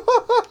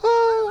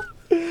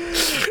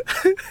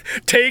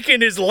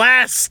 Taking his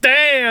last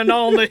stand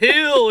on the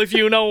hill, if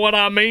you know what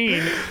I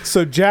mean.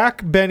 So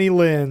Jack Benny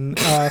Lynn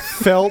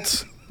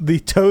felt the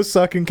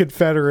toe-sucking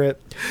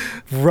Confederate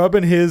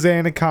rubbing his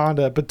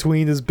anaconda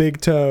between his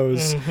big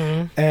toes,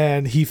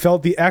 and he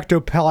felt the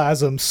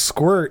ectoplasm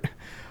squirt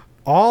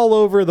all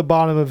over the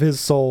bottom of his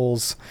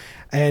soles.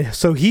 And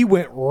so he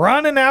went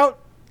running out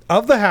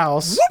of the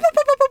house.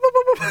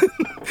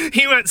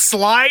 He went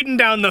sliding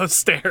down those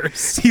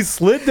stairs. He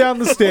slid down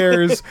the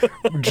stairs,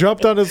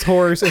 jumped on his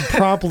horse, and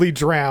promptly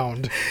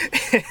drowned.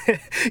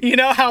 You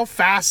know how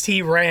fast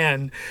he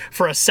ran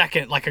for a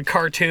second, like a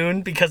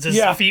cartoon, because his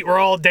feet were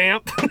all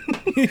damp?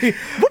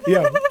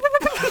 Yeah.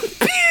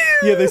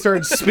 Yeah, they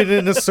started spinning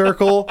in a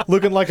circle,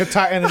 looking like a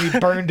tie, and then he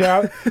burned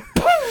out.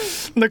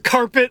 The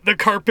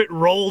carpet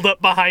rolled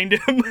up behind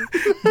him.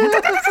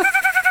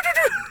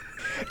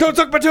 Don't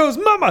suck my toes,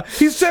 mama!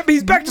 He's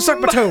back to suck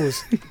my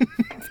toes.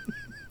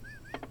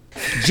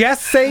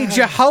 Just say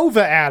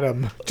Jehovah,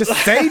 Adam. Just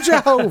say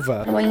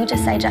Jehovah. Well, you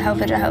just say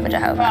Jehovah, Jehovah,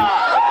 Jehovah.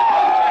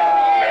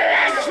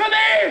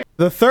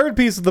 The third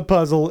piece of the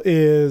puzzle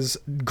is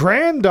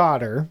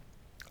granddaughter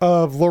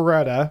of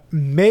Loretta,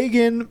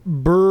 Megan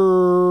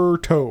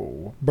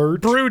Bruto.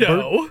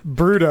 Bruto.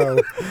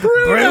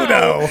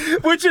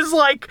 Which is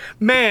like,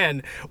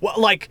 man,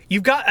 like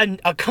you've got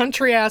a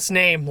country ass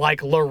name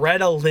like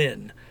Loretta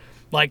Lynn.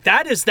 Like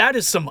that is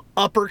some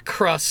upper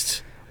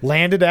crust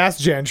landed ass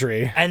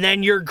gentry. And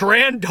then your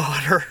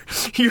granddaughter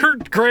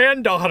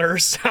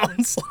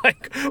sounds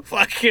like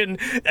fucking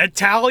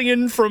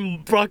Italian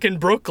from fucking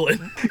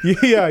Brooklyn.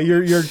 Yeah,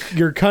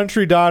 your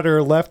country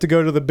daughter left to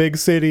go to the big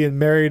city and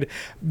married,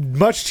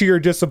 much to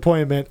your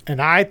disappointment, an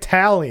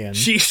Italian.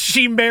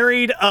 She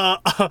married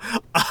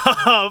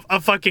a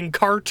fucking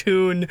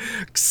cartoon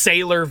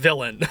sailor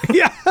villain.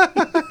 Yeah.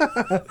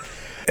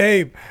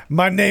 Hey,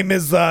 my name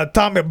is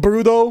Tommy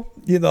Bruto,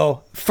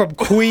 from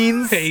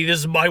Queens. Hey, this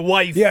is my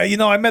wife. Yeah,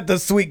 I met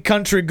this sweet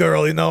country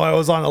girl, I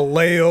was on a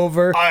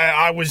layover.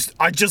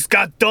 I just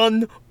got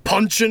done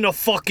punching a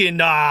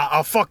fucking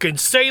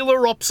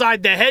sailor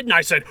upside the head, and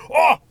I said,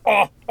 oh,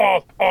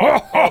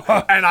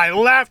 and I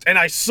left, and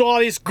I saw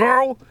this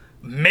girl,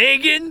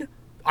 Megan.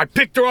 I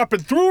picked her up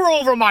and threw her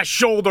over my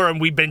shoulder,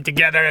 and we've been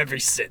together ever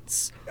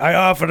since. I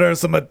offered her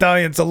some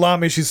Italian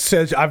salami. She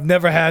said, I've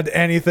never had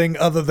anything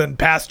other than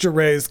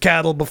pasture-raised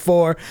cattle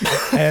before,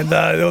 and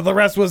the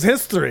rest was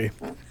history.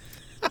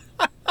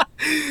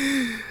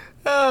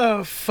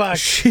 Oh, fuck.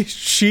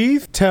 She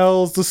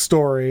tells the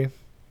story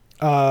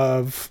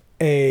of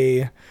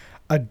a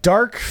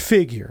dark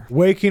figure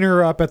waking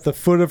her up at the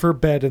foot of her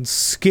bed and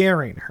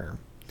scaring her.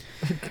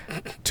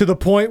 To the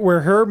point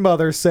where her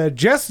mother said,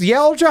 just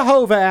yell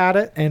Jehovah at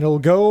it and it'll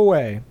go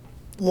away.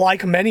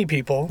 Like many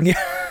people. Yeah.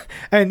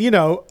 And,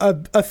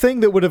 a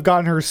thing that would have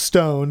gotten her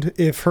stoned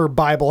if her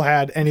Bible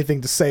had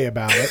anything to say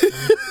about it.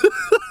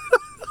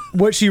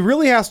 What she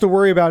really has to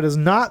worry about is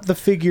not the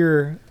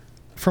figure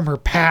from her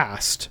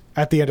past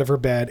at the end of her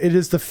bed. It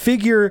is the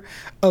figure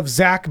of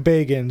Zach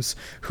Bagans,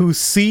 who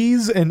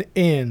sees an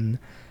inn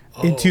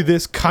into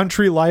this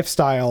country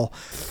lifestyle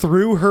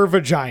through her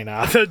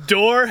vagina. The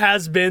door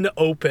has been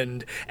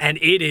opened, and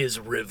it is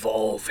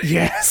revolving.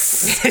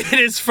 Yes. It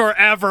is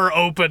forever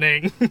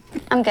opening.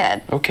 I'm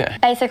good. Okay.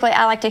 Basically,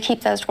 I like to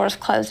keep those doors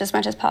closed as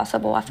much as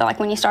possible. I feel like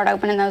when you start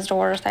opening those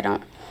doors, they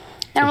don't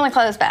really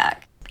close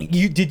back.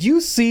 Did you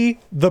see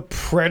the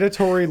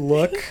predatory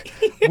look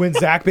when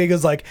Zach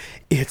Bagan's like,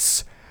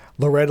 it's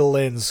Loretta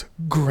Lynn's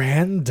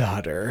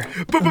granddaughter.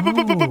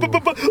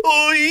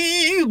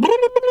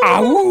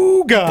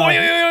 Auga!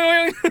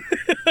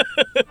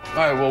 All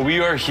right, well, we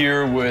are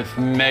here with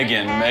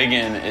Megan.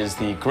 Megan is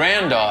the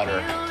granddaughter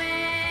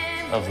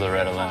of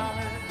Loretta Lynn.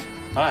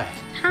 Hi.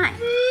 Hi.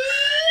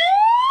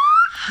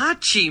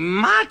 Hachi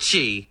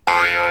machi.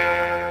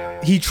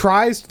 He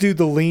tries to do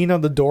the lean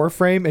on the door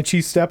frame and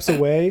she steps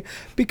away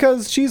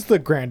because she's the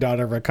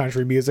granddaughter of a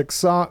country music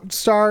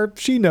star.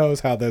 She knows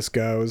how this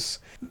goes.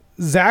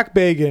 Zach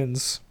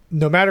Bagans,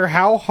 no matter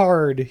how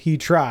hard he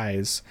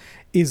tries,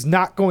 is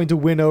not going to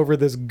win over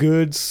this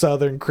good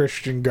Southern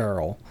Christian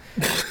girl.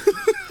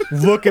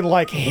 Looking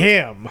like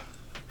him.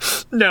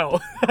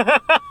 No.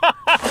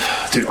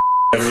 Dude,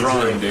 I'm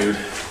running, dude.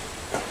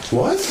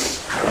 What?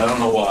 I don't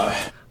know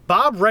why.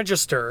 Bob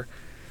Register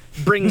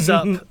brings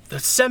up the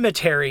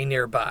cemetery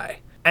nearby,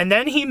 and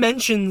then he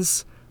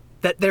mentions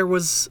that there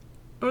was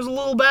a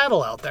little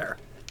battle out there.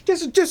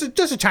 Just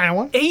a tiny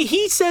one.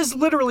 He says,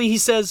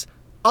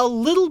 a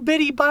little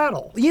bitty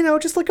battle.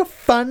 Just like a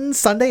fun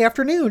Sunday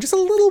afternoon. Just a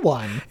little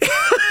one.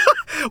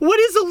 What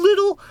is a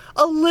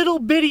little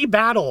bitty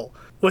battle?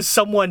 Was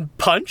someone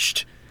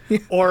punched?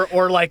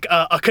 Or like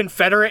a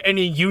Confederate and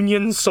a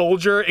Union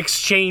soldier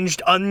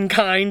exchanged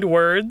unkind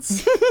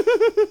words?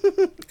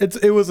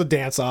 It was a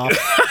dance-off.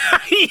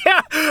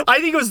 Yeah, I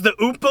think it was the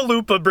Oompa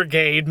Loompa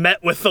Brigade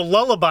met with the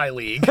Lullaby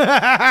League.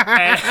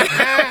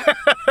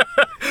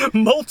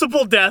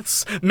 Multiple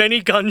deaths,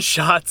 many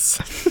gunshots.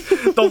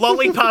 The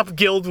Lollipop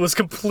Guild was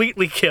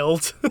completely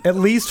killed. At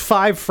least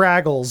 5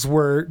 Fraggles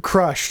were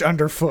crushed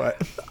underfoot.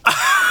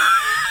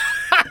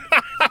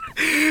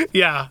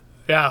 Yeah,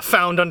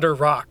 found under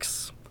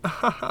rocks.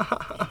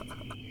 I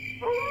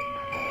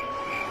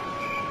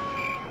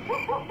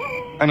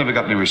never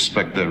got any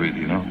respect there,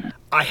 really,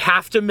 I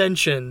have to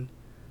mention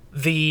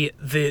the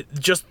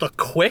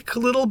quick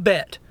little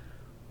bit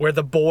where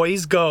the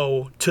boys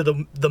go to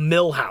the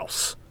mill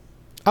house.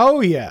 Oh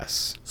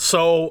yes.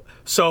 So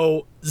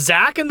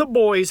Zach and the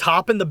boys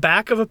hop in the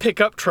back of a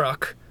pickup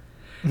truck,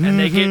 and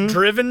they get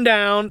driven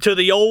down to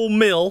the old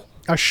mill.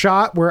 A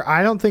shot where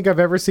I don't think I've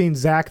ever seen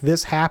Zach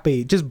this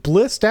happy, just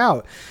blissed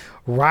out,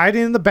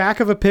 riding in the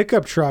back of a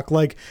pickup truck.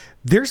 Like,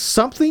 there's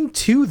something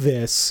to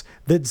this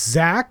that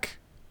Zach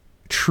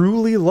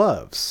truly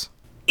loves.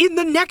 In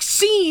the next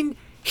scene,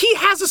 he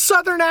has a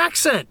Southern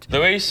accent.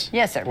 Louise?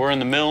 Yes, sir. We're in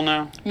the mill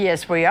now?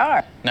 Yes, we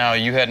are. Now,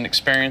 you had an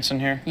experience in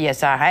here?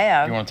 Yes, I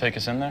have. You want to take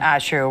us in there? I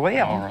sure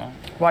will. All right.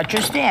 Watch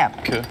your step.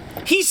 Okay.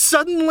 He's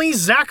suddenly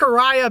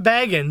Zachariah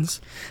Baggins.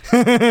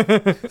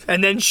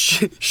 And then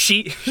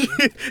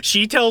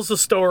she tells the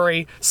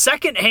story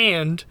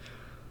secondhand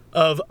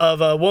of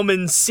a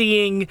woman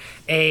seeing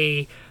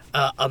a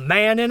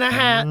man in a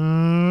hat.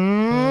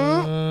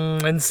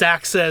 And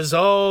Zach says,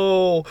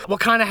 oh,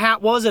 what kind of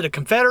hat was it? A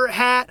Confederate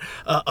hat?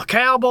 A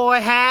cowboy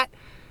hat?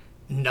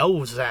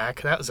 No,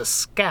 Zach, that was a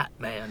scat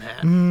man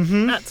hat.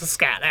 Mm-hmm. That's a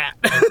scat hat.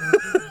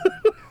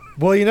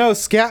 Well,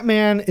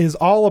 Scatman is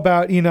all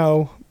about,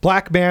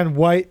 black man,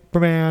 white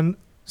man,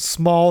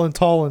 small and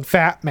tall and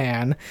fat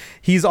man.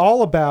 He's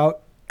all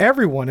about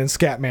everyone in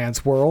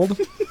Scatman's world.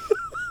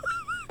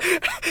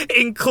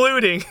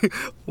 Including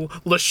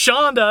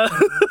LaShonda.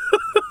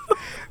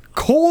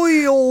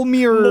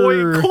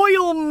 Coilmere.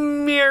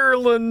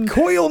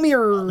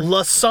 Coilmere.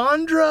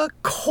 Lysandra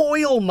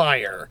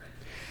Coilmeyer.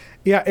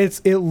 Yeah,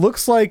 it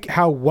looks like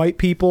how white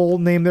people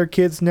name their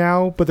kids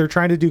now, but they're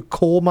trying to do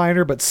coal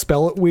miner but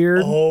spell it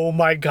weird. Oh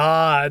my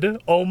god.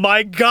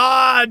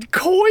 Coilmeyer.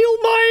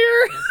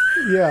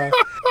 Yeah.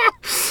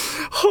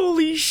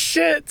 Holy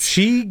shit.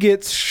 She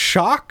gets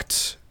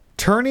shocked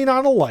turning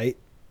on a light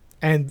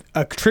and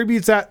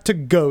attributes that to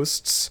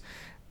ghosts.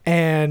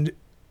 And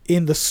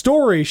in the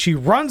story, she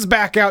runs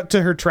back out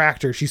to her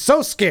tractor. She's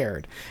so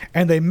scared.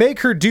 And they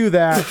make her do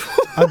that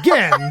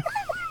again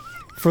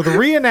for the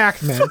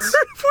reenactment.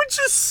 Which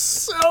is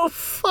so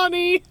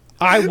funny.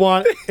 I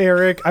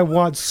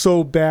want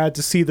so bad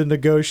to see the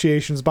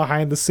negotiations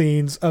behind the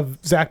scenes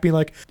of Zach being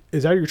like,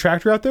 is that your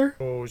tractor out there?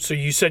 Oh, so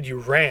you said you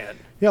ran.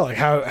 Yeah, like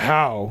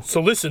how? So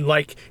listen,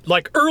 like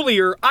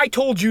earlier, I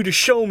told you to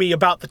show me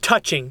about the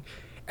touching,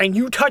 and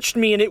you touched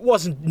me and it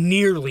wasn't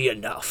nearly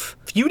enough.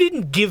 You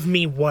didn't give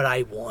me what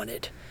I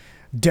wanted.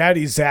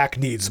 Daddy Zach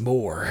needs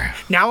more.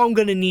 Now I'm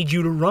gonna need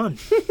you to run.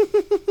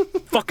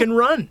 Fucking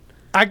run.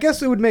 I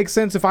guess it would make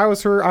sense if I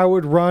was her, I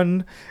would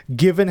run,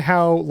 given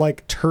how,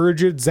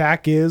 turgid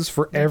Zach is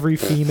for every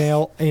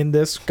female in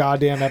this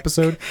goddamn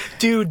episode.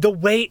 Dude, the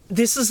way,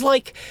 this is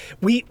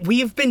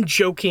we've been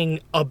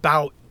joking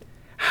about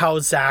how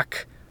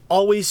Zach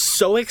always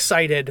so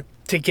excited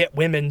to get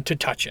women to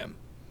touch him.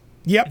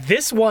 Yep.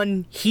 This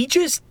one, he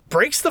just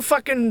breaks the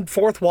fucking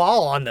fourth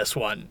wall on this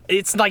one.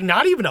 It's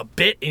not even a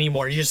bit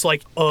anymore. He's just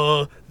like,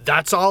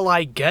 that's all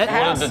I get?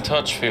 What did the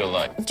touch feel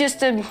like?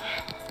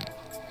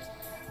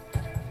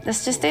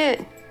 That's just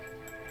it.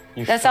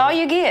 That's all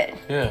you get.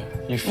 Yeah,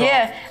 you felt.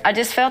 Yeah, I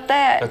just felt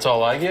that. That's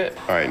all I get?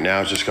 All right,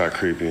 now it just got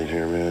creepy in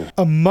here, man.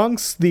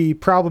 Amongst the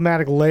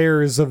problematic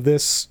layers of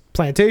this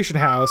plantation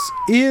house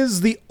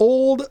is the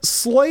old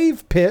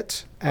slave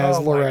pit, as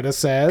Loretta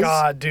says.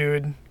 God,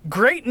 dude.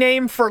 Great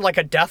name for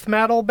a death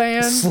metal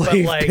band.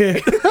 Slave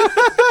Pit.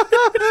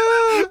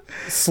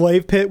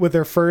 Slave Pit with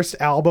their first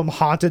album,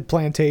 Haunted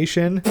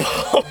Plantation.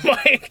 Oh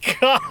my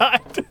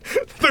god.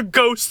 The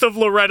ghost of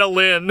Loretta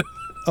Lynn.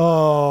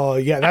 Oh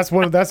yeah, that's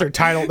their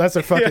title. That's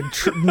their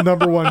fucking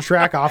number one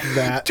track off of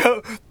that.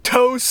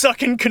 Toe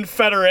sucking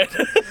Confederate.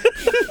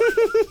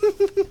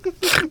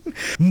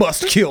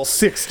 Must kill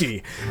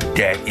 60.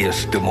 That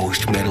is the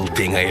most metal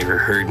thing I ever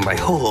heard in my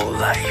whole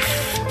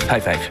life. High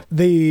five.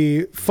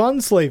 The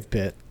fun slave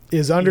pit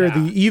is under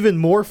the even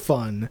more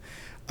fun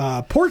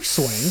porch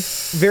swing.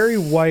 Very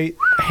white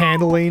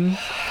handling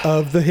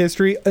of the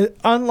history.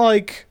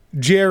 Unlike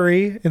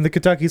Jerry in the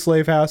Kentucky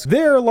slave house,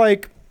 they're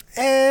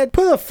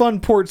put a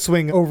fun porch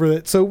swing over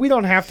it so we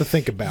don't have to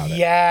think about it.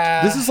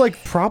 Yeah. This is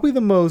probably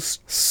the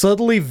most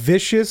subtly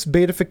vicious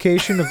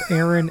beatification of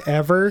Aaron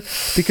ever,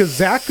 because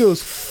Zach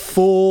goes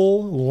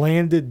full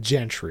landed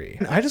gentry.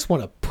 I just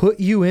want to put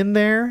you in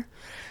there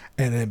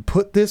and then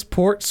put this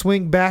porch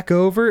swing back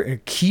over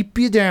and keep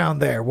you down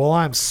there while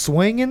I'm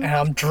swinging. And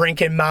I'm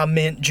drinking my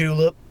mint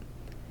julep.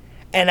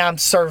 And I'm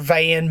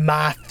surveying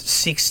my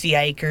 60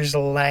 acres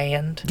of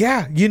land.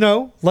 Yeah,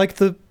 like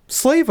the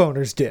slave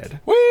owners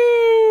did. Woo!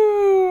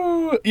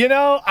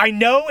 I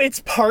know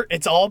it's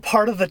all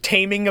part of the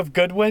taming of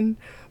Goodwin,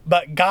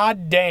 but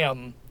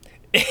goddamn,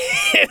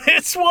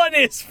 this one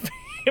is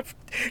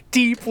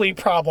deeply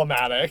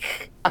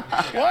problematic.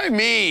 Why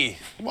me?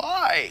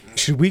 Why?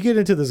 Should we get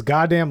into this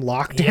goddamn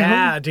lockdown?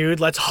 Yeah, dude,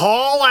 let's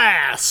haul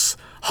ass.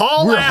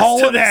 Haul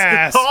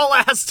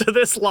ass to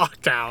this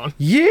lockdown.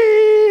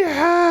 Yeehaw!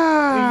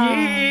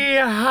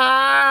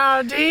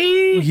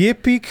 Yeehaw!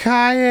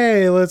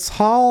 Yippee-ki-yay! Let's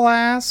haul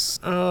ass.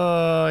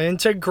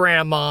 Into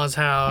Grandma's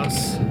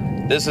house.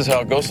 This is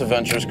how Ghost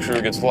Adventures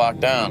crew gets locked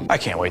down. I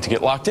can't wait to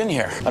get locked in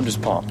here. I'm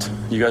just pumped.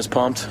 You guys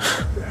pumped?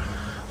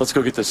 Let's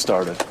go get this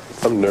started.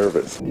 I'm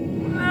nervous.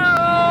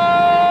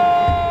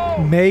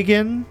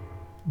 Megan,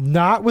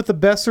 not with the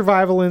best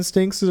survival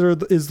instincts,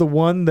 is the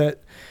one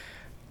that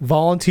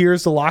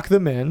volunteers to lock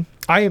them in.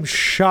 I am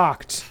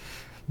shocked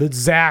that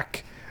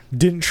Zach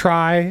didn't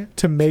try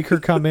to make her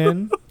come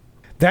in.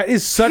 That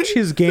is such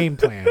his game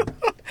plan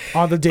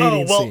on the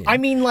dating scene. I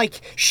mean,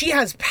 she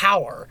has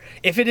power.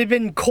 If it had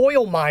been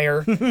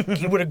Coilmeyer,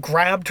 he would have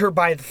grabbed her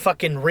by the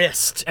fucking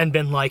wrist and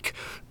been like,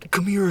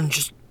 come here and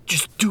just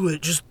just do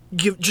it. Just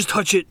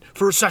touch it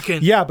for a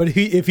second. Yeah, but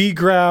if he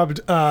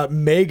grabbed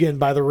Megan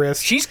by the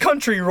wrist, she's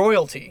country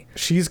royalty.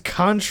 She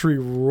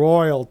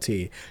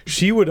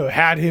would have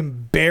had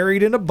him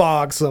buried in a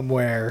bog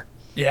somewhere.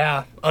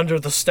 Yeah, under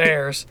the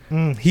stairs.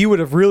 He would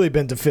have really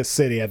been to Fifth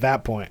City at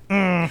that point.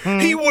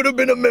 He would have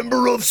been a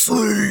member of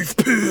Slave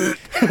Pit.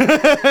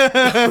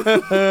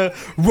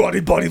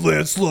 Roddy Body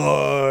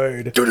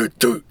Landslide.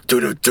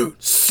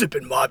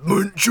 Sipping my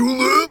mint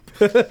julep.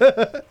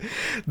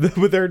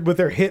 with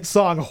their hit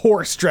song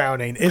Horse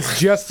Drowning. It's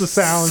just the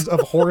sounds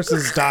of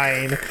horses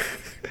dying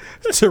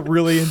to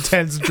really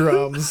intense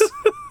drums.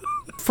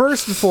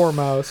 First and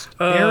foremost,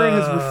 Aaron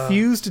has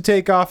refused to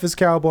take off his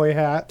cowboy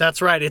hat.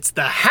 That's right. It's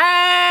the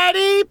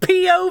Hattie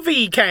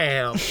POV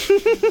cam.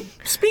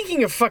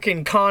 Speaking of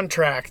fucking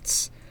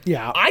contracts,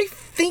 yeah, I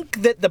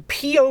think that the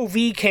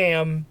POV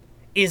cam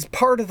is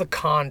part of the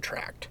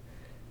contract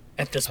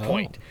at this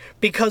point.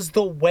 Because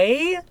the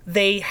way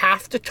they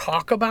have to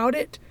talk about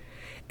it,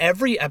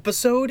 every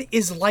episode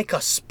is like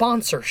a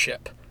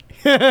sponsorship.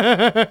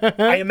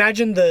 I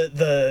imagine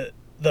the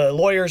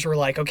lawyers were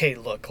like, okay,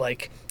 look,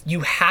 like,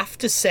 you have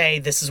to say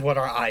this is what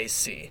our eyes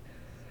see.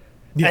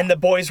 Yeah. And the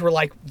boys were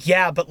like,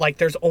 yeah, but like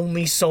there's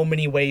only so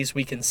many ways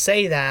we can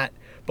say that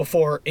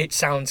before it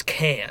sounds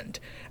canned.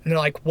 And they're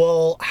like,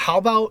 well, how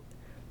about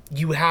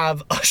you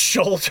have a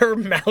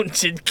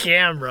shoulder-mounted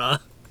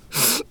camera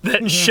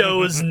that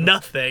shows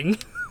nothing,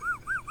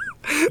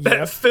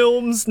 that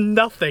films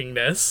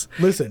nothingness.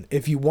 Listen,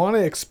 if you want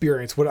to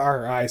experience what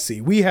our eyes see,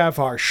 we have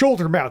our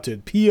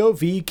shoulder-mounted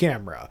POV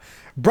camera.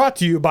 Brought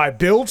to you by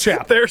Bill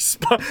Chappell.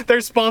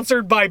 They're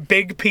sponsored by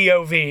Big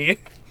POV.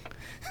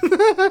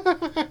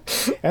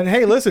 And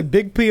hey, listen,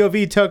 Big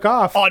POV took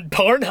off on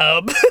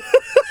Pornhub.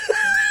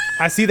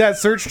 I see that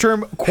search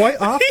term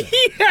quite often.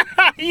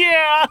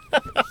 Yeah.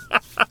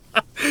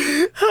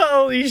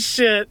 Holy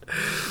shit.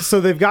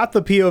 So they've got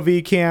the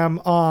POV cam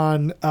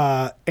on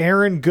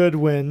Aaron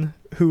Goodwin,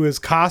 who is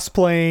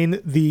cosplaying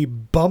the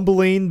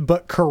bumbling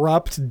but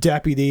corrupt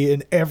deputy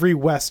in every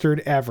Western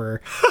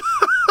ever.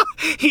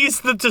 He's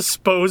the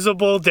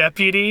disposable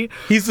deputy.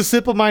 He's the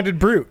simple-minded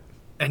brute.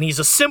 And he's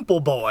a simple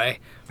boy.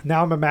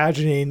 Now I'm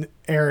imagining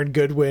Aaron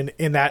Goodwin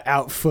in that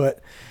outfit,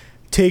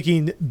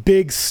 taking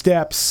big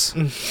steps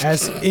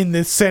as in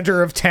the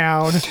center of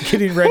town,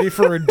 getting ready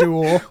for a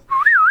duel.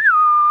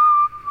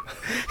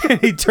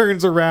 And he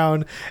turns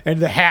around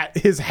and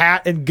his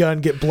hat and gun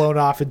get blown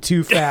off and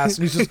too fast.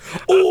 And he's just,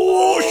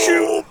 oh,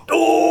 shoot.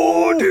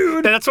 Oh,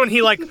 dude. And that's when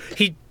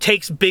he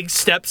takes big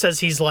steps as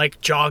he's like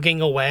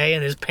jogging away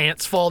and his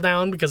pants fall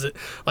down because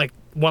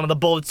one of the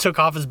bullets took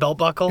off his belt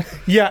buckle.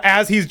 Yeah,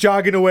 as he's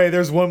jogging away,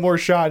 there's one more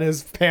shot and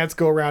his pants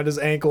go around his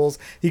ankles.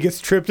 He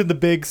gets tripped in the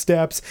big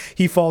steps.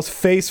 He falls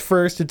face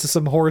first into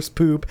some horse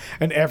poop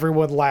and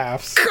everyone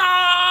laughs.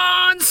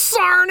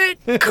 Consarn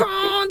it!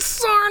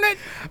 Consarn it!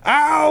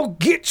 I'll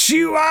get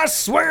you, I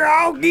swear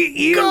I'll get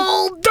you.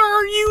 God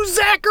darn you,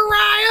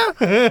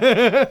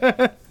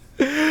 Zachariah!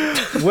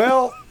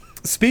 Well,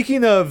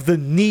 speaking of the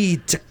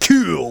need to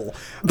kill,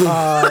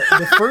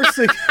 the first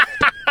thing...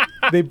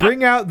 They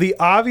bring out the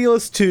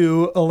Ovilus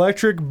 2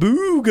 electric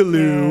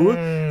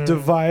boogaloo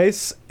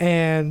device,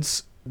 and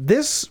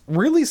this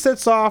really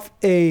sets off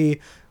a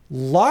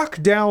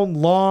lockdown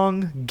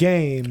long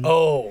game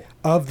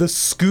of the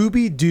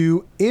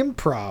Scooby-Doo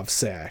improv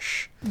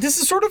sesh. This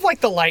is sort of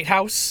like the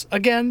Lighthouse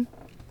again,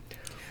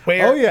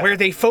 where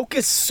they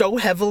focus so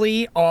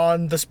heavily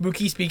on the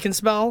spooky speak and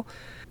spell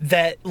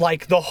that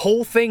like the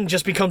whole thing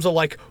just becomes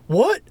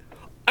what?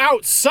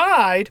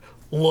 Outside?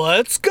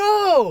 Let's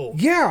go.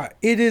 Yeah,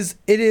 it is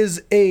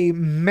a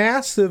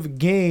massive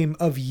game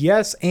of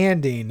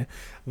yes-anding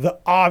the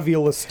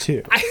Ovilus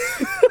 2.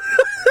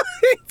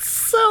 It's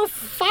so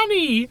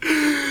funny.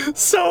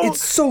 It's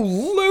so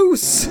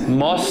loose.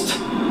 Must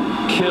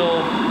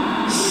kill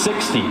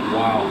 60.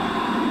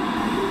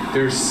 Wow.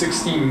 There's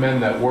 60 men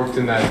that worked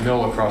in that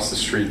mill across the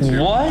street,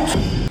 too. What?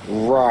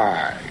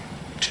 Right.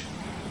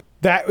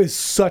 That is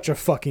such a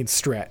fucking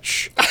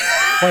stretch.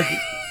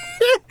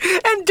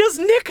 And does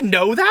Nick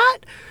know that?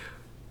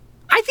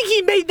 I think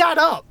he made that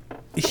up.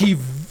 He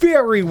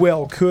very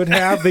well could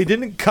have. They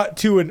didn't cut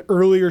to an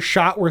earlier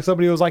shot where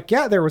somebody was like,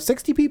 yeah, there were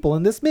 60 people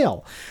in this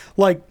mill.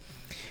 We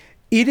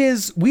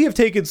have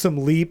taken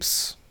some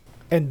leaps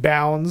and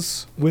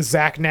bounds with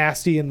Zach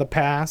Nasty in the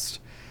past.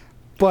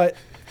 But,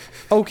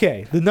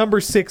 okay, the number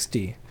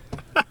 60.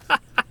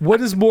 What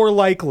is more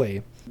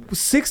likely?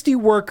 60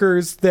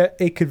 workers that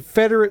a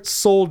Confederate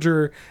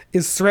soldier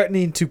is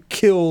threatening to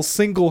kill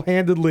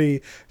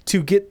single-handedly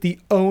to get the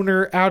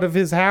owner out of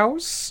his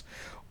house?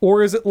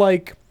 Or is it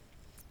like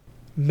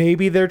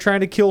maybe they're trying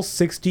to kill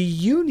 60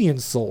 Union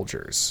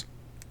soldiers?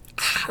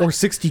 Or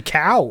 60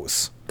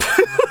 cows?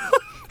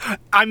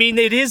 I mean,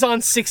 it is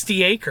on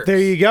 60 acres. There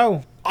you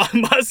go. I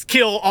must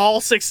kill all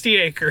 60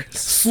 acres.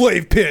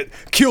 Slave pit,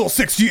 kill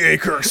 60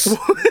 acres.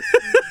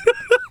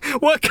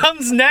 What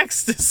comes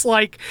next is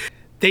like...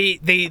 They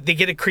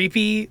get a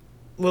creepy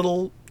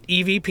little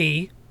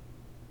EVP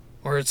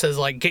Where it says,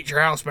 like, get your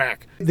house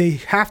back. They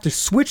have to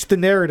switch the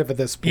narrative at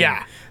this point.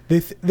 Yeah.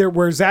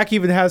 Where Zach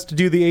even has to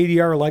do the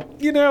ADR, like,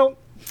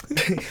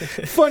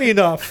 funny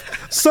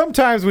enough,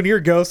 sometimes when you're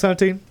ghost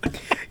hunting,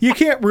 you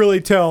can't really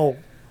tell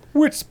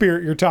which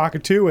spirit you're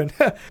talking to. And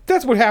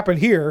that's what happened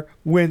here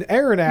when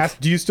Aaron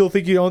asked, do you still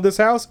think you own this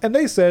house? And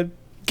they said,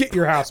 get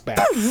your house back.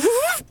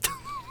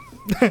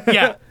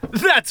 Yeah,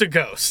 that's a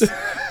ghost.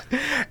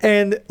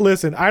 And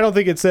listen, I don't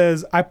think it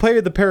says, I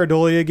played the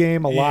Pareidolia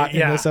game a lot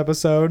in this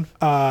episode.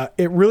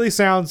 It really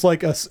sounds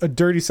like a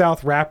Dirty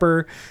South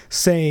rapper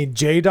saying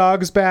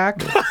J-Dog's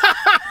back.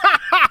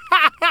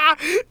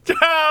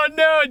 Oh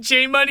no,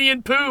 J Money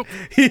and Poop.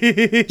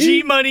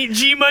 G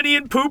Money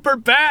and Poop are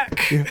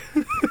back.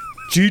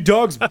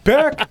 G-Dog's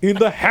back in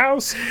the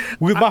house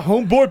with my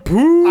homeboy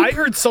Poop. I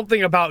heard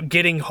something about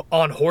getting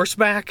on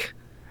horseback.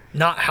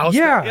 Not house.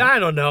 Yeah, I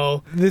don't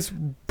know. This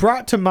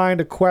brought to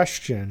mind a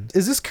question.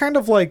 Is this kind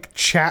of like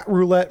chat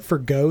roulette for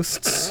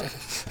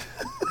ghosts?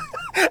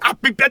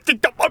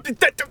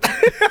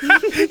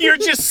 You're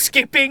just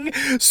skipping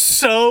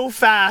so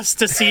fast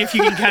to see if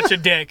you can catch a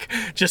dick.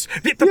 Just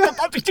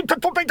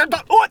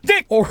oh,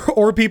 dick.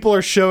 Or people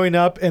are showing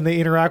up and they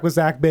interact with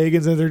Zach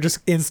Bagans and they're just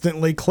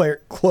instantly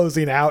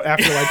closing out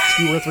after like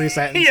 2 or 3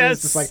 sentences.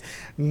 Yes. Just like,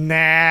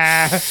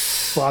 nah,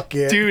 fuck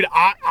it, dude.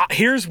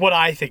 Here's what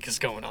I think is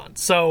going on.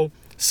 So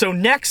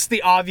next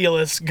the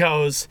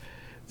Ovulus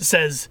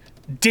says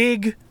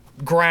dig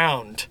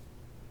ground.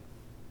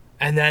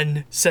 And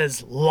then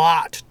says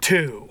lot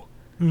 2.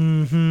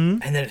 Mm-hmm.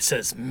 And then it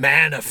says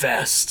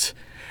manifest.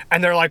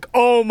 And they're like,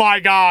 oh my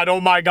God,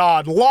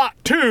 lot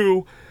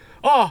 2?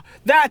 Oh,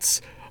 that's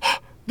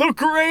the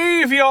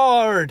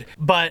graveyard.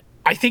 But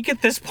I think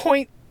at this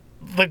point,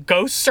 the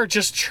ghosts are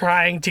just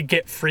trying to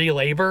get free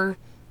labor.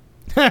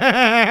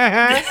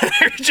 They're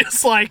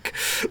just like,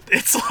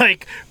 it's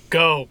like,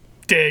 go,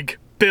 dig,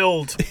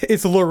 build.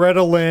 It's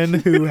Loretta Lynn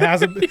who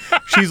hasn't.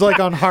 She's like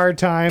on hard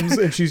times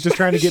and she's just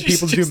trying to get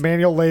people to do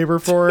manual labor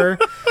for her.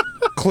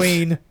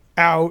 Clean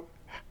out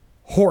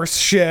horse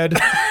shed.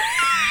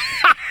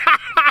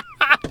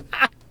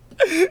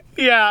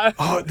 Yeah.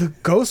 Oh, the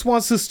ghost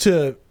wants us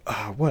to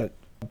what?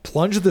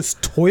 Plunge this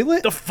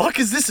toilet? The fuck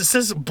is this? It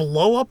says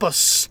blow up a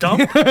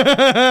stump?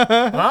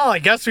 Well, I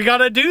guess we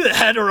gotta do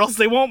that or else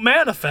they won't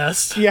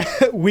manifest. Yeah,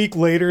 a week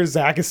later,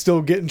 Zach is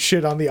still getting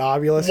shit on the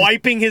Ovulus.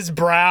 Wiping his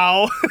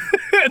brow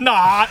in the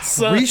hot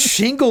sun.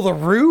 Reshingle the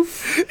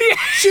roof? Yeah.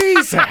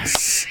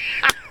 Jesus.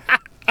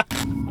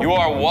 You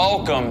are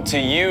welcome to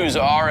use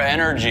our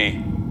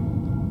energy.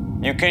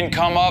 You can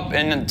come up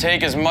and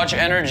take as much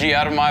energy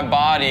out of my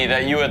body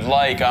that you would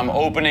like. I'm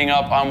opening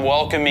up. I'm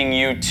welcoming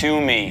you to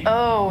me.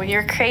 Oh,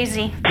 you're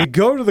crazy. We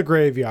go to the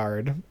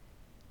graveyard.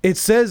 It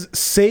says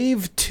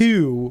save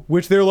 2,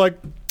 which they're like,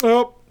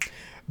 oh,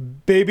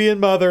 baby and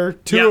mother,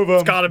 2 of them.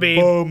 It's gotta be.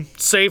 Boom.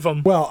 Save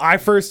them. Well, I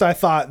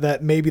thought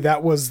that maybe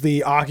that was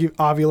the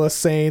Ovulus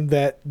saying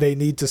that they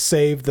need to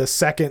save the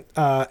second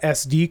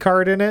SD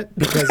card in it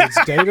because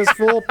its data's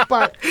full,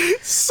 but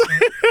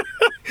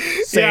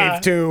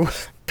save 2.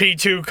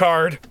 P2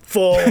 card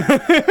full.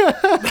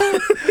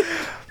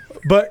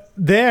 But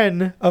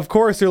then, of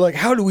course, they're like,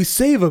 how do we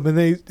save him? And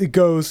it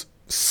goes,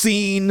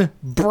 scene,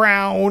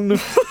 brown.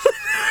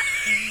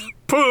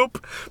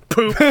 Poop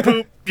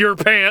your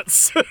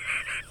pants.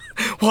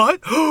 What?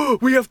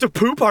 We have to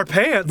poop our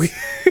pants.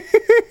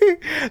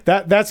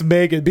 That's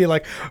Megan being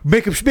like,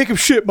 make him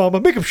shit,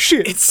 mama, make him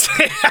shit.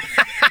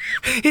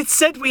 It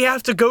said we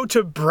have to go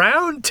to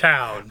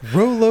Browntown.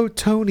 Rolo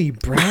Tony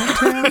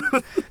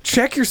Browntown?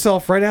 Check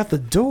yourself right out the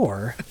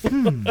door.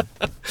 And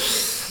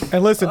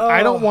listen,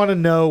 I don't want to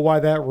know why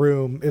that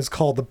room is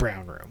called the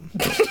brown room.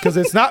 Because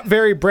it's not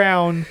very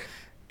brown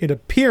in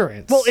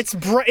appearance. Well, it's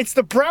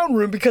the brown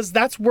room because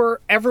that's where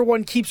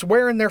everyone keeps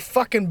wearing their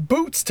fucking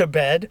boots to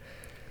bed.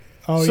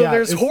 Oh, so yeah,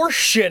 there's horse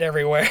shit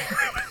everywhere.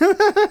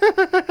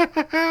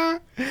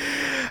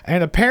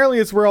 And apparently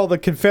it's where all the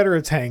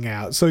Confederates hang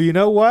out. So you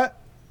know what?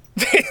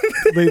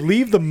 They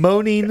leave the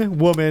moaning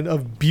woman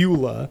of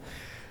Beulah.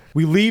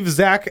 We leave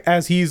Zach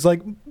as he's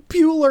like,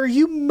 Beulah, are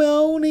you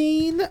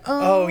moaning?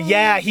 Oh,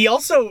 yeah. He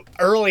also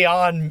early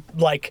on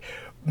like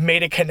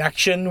made a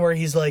connection where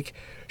he's like,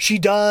 she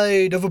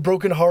died of a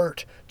broken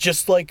heart,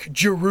 just like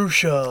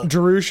Jerusha.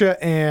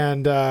 Jerusha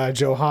and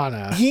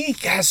Johanna. He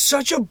has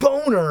such a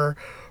boner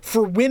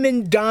for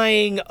women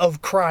dying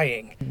of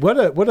crying. What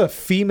a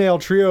female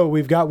trio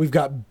we've got. We've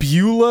got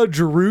Beulah,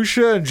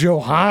 Jerusha, and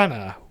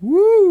Johanna.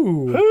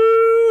 Woo!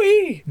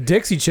 Ooh-wee.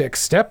 Dixie Chick,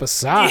 step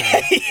aside.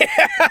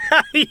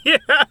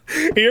 Yeah.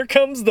 Here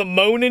comes the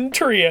moaning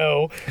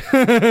trio.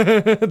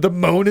 The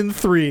moaning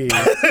 3.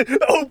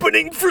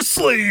 Opening for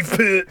Slave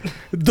Pit.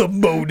 The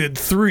moaning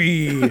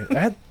 3.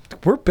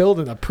 We're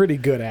building a pretty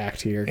good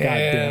act here. God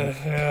damn it.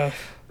 Yeah.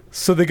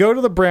 So they go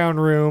to the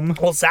brown room.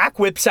 Well, Zach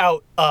whips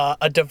out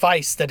a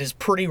device that is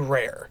pretty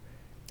rare.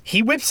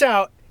 He whips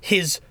out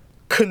his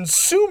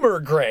consumer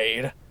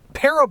grade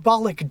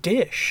parabolic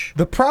dish.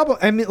 The problem,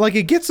 I mean, like,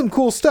 it gets some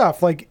cool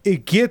stuff. Like,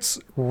 it gets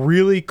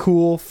really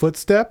cool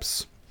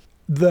footsteps.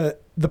 The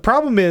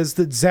problem is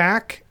that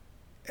Zach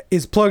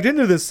is plugged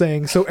into this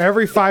thing, so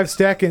every 5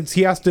 seconds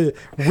he has to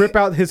rip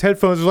out his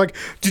headphones. It's like,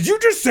 did you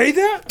just say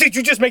that? Did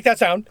you just make that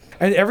sound?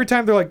 And every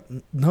time they're like,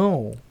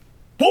 no.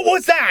 What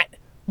was that?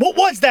 What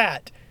was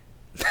that?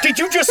 Did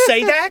you just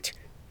say that?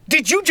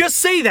 Did you just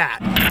say that?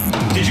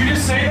 Did you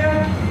just say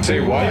that? Say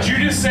what? Did you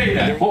just say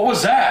that? What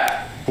was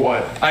that?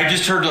 What? I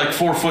just heard like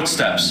 4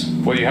 footsteps.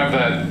 Well, you have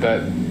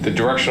the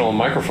directional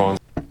microphones.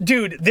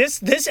 Dude,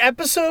 this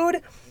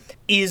episode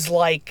is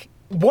like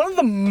one of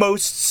the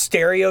most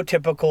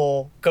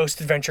stereotypical Ghost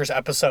Adventures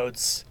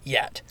episodes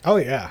yet. Oh,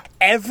 yeah.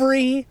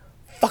 Every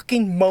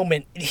fucking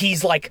moment,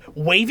 he's like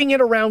waving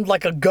it around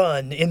like a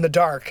gun in the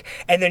dark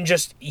and then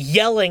just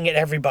yelling at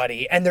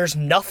everybody, and there's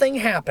nothing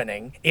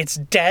happening. It's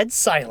dead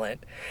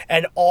silent,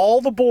 and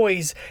all the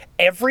boys,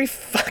 every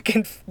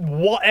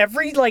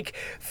like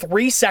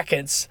 3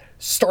 seconds,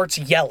 starts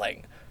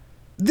yelling.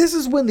 This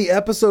is when the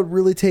episode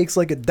really takes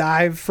like a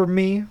dive for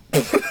me.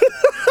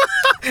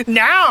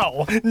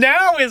 Now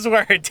is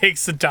where it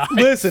takes a dive.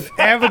 Listen,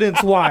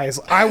 evidence-wise,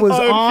 I was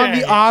on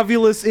the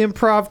Ovulus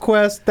improv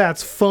quest.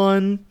 That's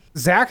fun.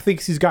 Zach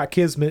thinks he's got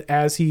kismet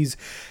as he's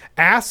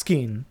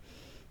asking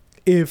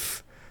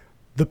if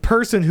the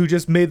person who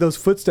just made those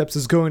footsteps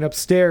is going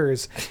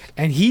upstairs,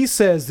 and he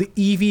says the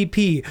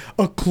EVP,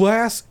 a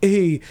Class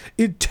A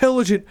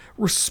intelligent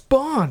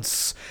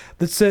response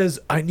that says,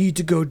 I need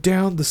to go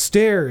down the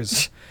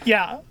stairs.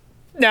 Yeah.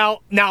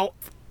 Now.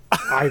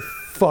 I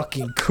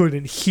fucking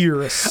couldn't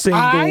hear a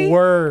single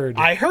word.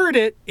 I heard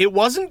it. It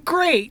wasn't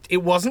great.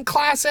 It wasn't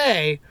Class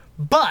A,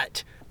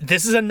 but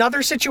this is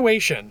another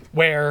situation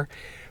where,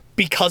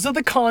 because of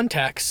the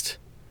context,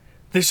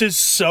 this is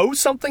so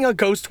something a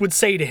ghost would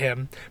say to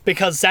him,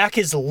 because Zach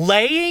is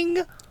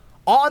laying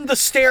on the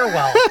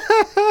stairwell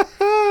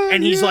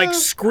and he's like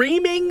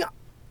screaming,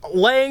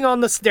 laying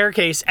on the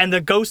staircase, and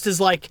the ghost is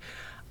like,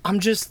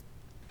 I'm just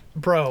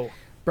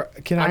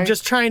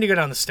just trying to go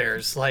down the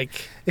stairs.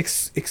 Like,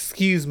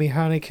 excuse me,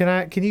 honey.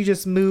 Can you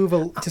just move a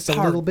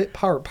little bit?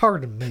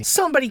 Pardon me.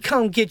 Somebody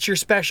come get your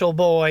special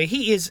boy.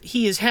 He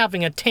is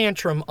having a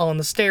tantrum on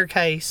the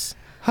staircase.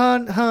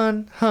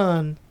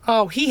 Hun.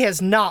 Oh, he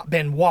has not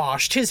been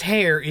washed. His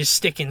hair is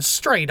sticking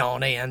straight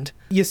on end.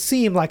 You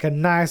seem like a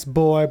nice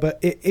boy, but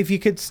if you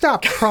could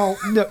stop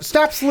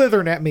stop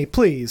slithering at me,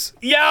 please.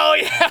 Yeah.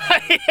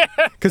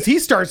 Because he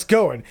starts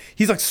going.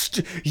 He's like,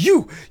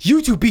 you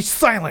two be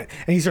silent.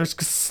 And he starts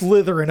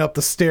slithering up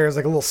the stairs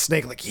like a little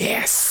snake, like,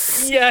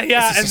 yes.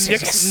 Yeah.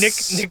 And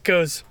Nick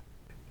goes,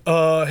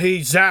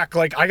 hey, Zach,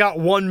 like, I got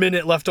 1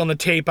 minute left on the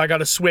tape. I got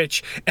to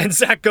switch. And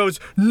Zach goes,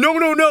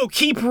 no,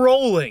 keep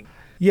rolling.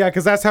 Yeah,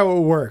 because that's how it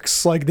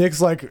works. Like, Nick's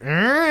like,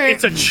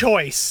 it's a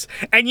choice.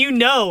 And you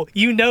know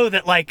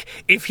that, like,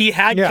 if he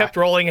had kept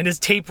rolling and his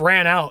tape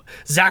ran out,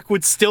 Zach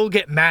would still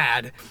get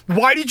mad.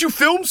 Why did you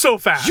film so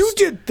fast? You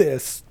did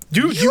this.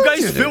 Dude, you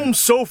guys filmed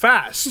so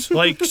fast.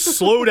 Like,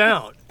 slow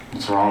down.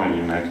 What's wrong with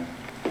you, Nick?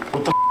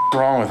 What the f*** is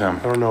wrong with him?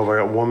 I don't know, but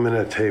I got 1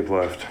 minute of tape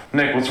left.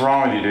 Nick, what's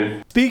wrong with you,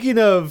 dude? Speaking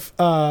of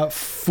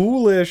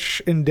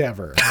foolish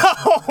endeavor.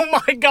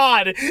 Oh my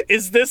God!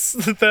 Is this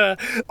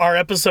our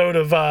episode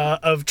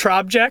of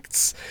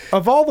Trobjects?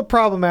 Of all the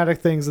problematic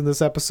things in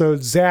this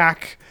episode,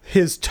 Zach,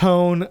 his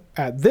tone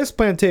at this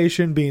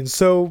plantation being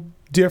so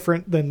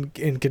different than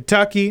in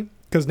Kentucky,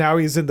 because now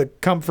he's in the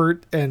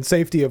comfort and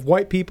safety of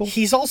white people.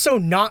 He's also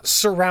not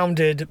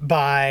surrounded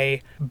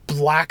by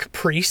black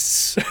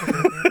priests.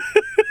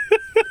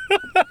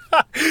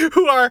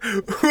 who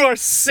are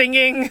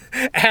singing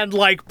and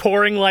like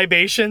pouring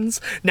libations.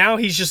 Now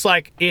he's just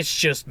like, it's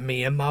just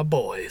me and my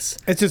boys.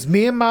 It's just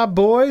me and my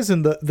boys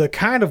and the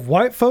kind of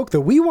white folk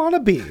that we want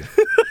to be.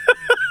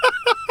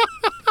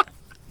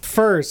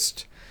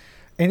 First,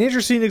 an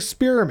interesting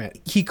experiment.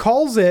 He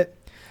calls it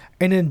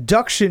an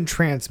induction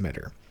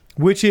transmitter,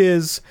 which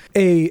is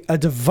a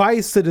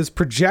device that is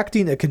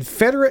projecting a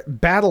Confederate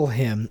battle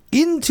hymn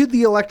into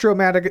the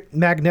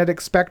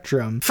electromagnetic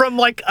spectrum. From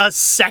like a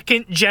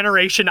second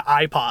generation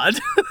iPod.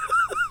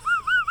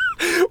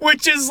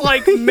 Which is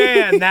like,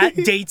 man, that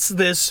dates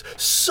this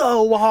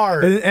so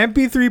hard. An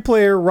MP3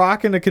 player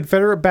rocking a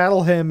Confederate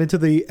battle hymn into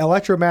the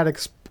electromagnetic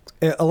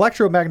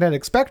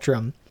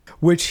spectrum,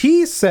 which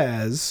he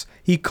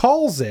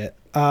calls it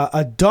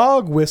a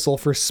dog whistle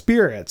for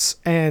spirits,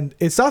 and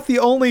it's not the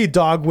only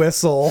dog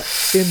whistle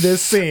in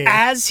this scene.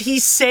 As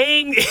he's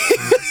saying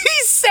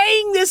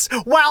this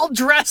while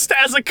dressed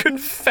as a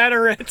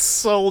Confederate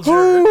soldier.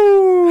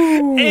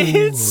 Ooh.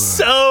 It's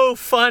so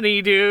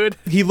funny, dude.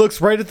 He looks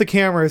right at the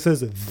camera and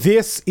says,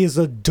 "This is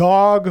a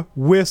dog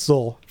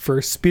whistle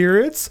for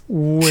spirits."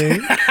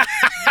 Wink.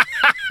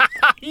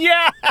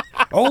 Yeah.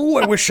 Oh,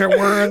 I wish I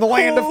were in the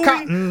land of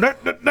cotton.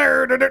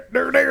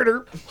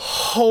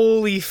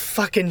 Holy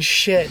fucking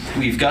shit.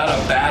 We've got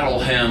a battle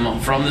hymn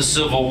from the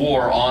Civil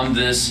War on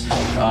this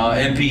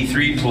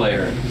MP3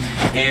 player,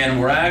 and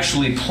we're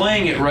actually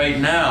playing it right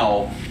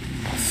now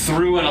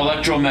through an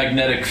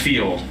electromagnetic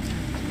field.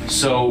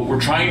 So we're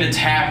trying to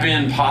tap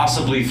in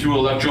possibly through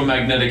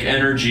electromagnetic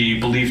energy,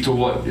 belief to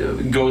what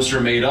ghosts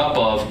are made up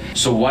of.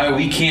 So why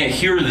we can't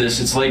hear this,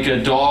 it's like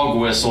a dog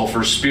whistle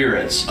for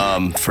spirits.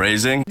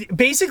 Phrasing?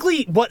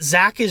 Basically, what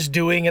Zach is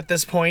doing at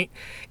this point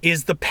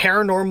is the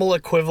paranormal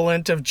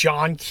equivalent of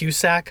John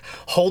Cusack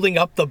holding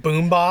up the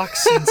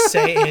boombox and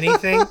say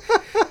anything.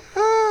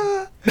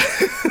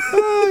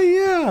 Oh,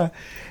 yeah.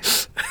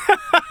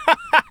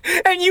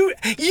 And you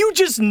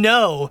just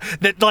know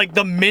that, like,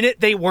 the minute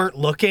they weren't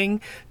looking,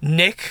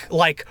 Nick,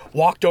 like,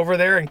 walked over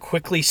there and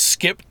quickly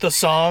skipped the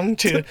song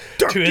to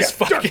his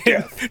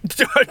fucking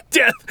Dark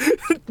Death,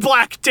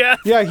 Black Death.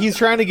 Yeah, he's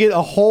trying to get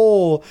a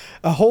whole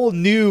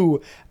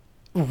new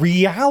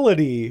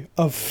reality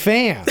of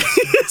fans.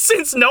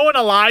 Since no one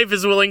alive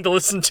is willing to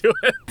listen to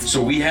it.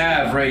 So we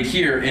have right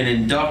here an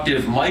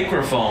inductive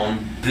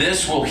microphone.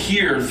 This will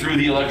hear through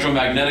the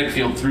electromagnetic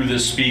field through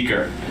this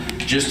speaker,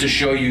 just to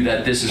show you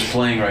that this is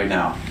playing right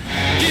now.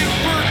 Give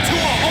birth to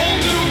a whole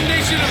new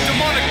nation of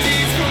demonic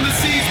deeds from the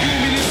seas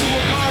moving into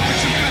a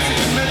garbage infested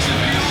dimension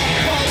beyond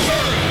called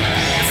Earth.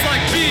 It's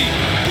like being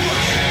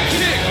push,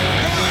 kick,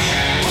 rush,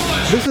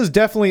 punch. This is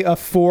definitely a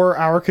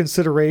 4-hour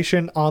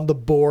consideration on the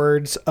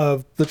boards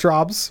of the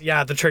Trobs.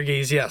 Yeah, the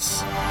Triggies,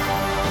 yes.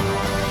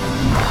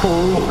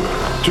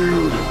 Oh,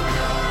 dude.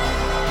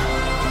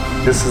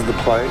 This is the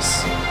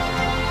place.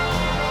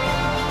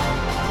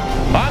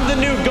 I'm the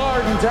new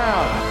guard in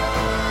town.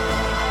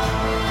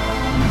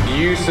 Did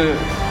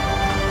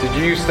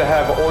you used to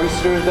have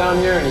oysters down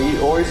here and eat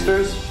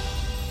oysters?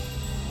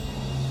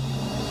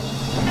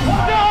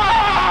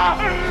 Stop!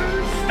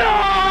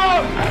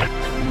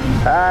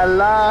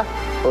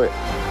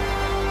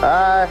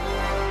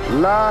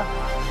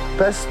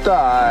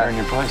 Aaron,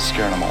 you're probably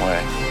scaring them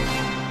away.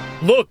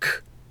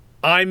 Look,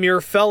 I'm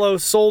your fellow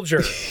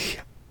soldier.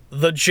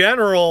 The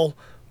general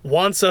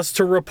wants us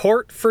to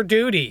report for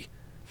duty.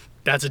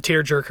 That's a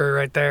tearjerker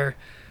right there.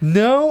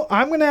 No,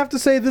 I'm going to have to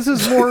say this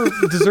is more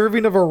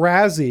deserving of a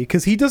Razzie,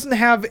 because he doesn't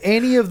have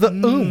any of the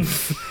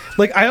oomph.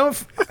 Like, I don't...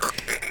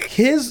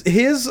 His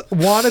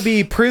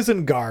wannabe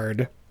prison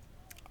guard,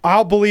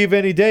 I'll believe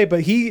any day,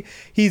 but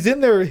he's in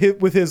there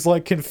with his,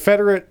 like,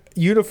 Confederate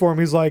uniform.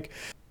 He's like,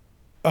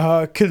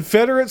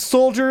 Confederate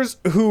soldiers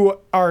who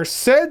are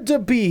said to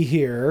be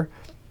here,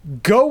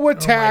 go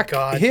attack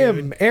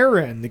him, dude.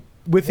 Aaron,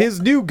 with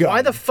his new gun.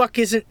 Why the fuck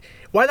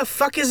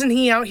isn't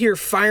he out here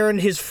firing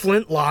his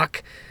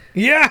flintlock?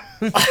 Yeah.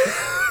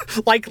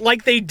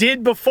 like they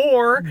did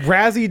before.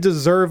 Razzie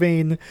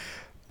deserving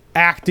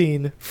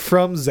acting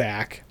from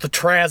Zach. The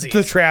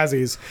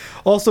Trazzies.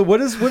 Also,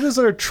 what is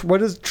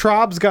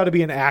Trob's got to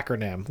be an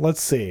acronym?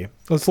 Let's see.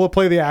 Let's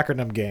play the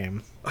acronym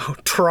game. Oh,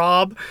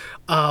 Trob.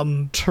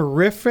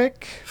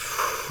 Terrific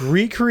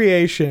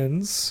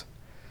recreations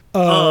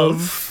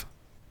of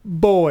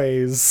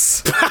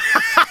boys.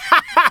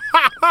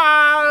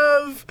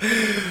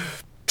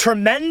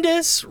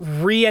 Tremendous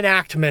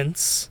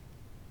reenactments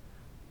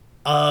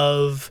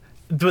of,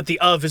 but the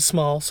of is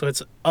small, so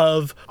it's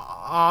of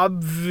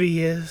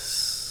obvious.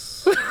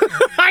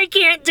 I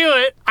can't do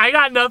it. I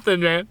got nothing,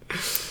 man.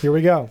 Here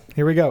we go.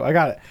 I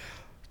got it.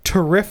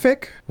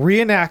 Terrific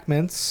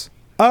reenactments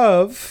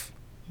of,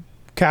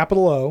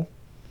 capital O,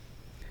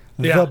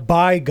 the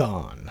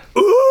bygone.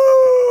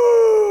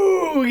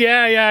 Ooh,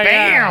 yeah.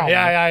 Bam!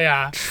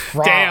 Yeah.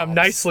 Trobs. Damn,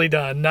 nicely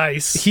done.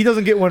 Nice. He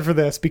doesn't get one for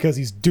this because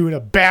he's doing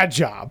a bad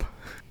job.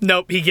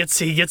 Nope, he gets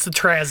the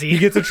Trazzy. He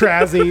gets a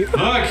Trazzy.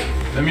 Look,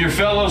 I'm your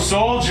fellow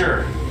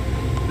soldier.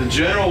 The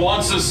general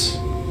wants us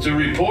to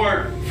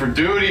report for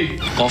duty.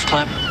 Golf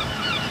clap?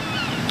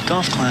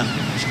 Golf clap.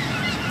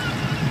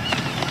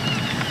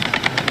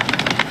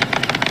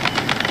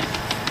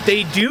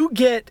 They do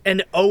get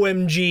an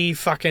OMG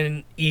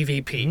fucking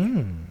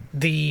EVP.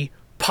 The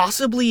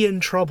possibly in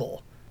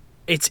trouble.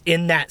 It's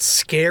in that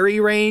scary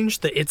range,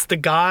 it's the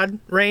God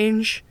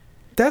range.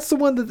 That's the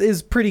one that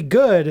is pretty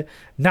good.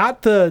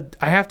 Not the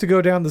I have to go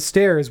down the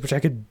stairs, which I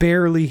could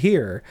barely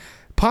hear.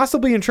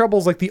 Possibly in Trouble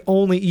is like the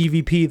only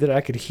EVP that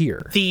I could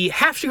hear. The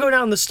have to go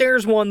down the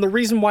stairs one, the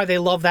reason why they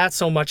love that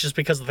so much is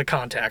because of the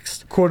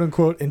context. Quote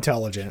unquote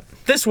intelligent.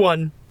 This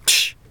one,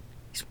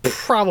 he's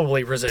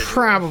probably residual.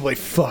 Probably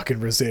fucking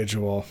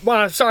residual. Well,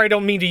 I'm sorry, I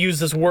don't mean to use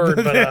this word,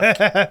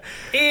 but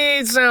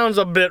it sounds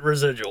a bit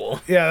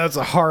residual. Yeah, that's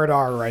a hard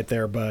R right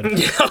there, bud.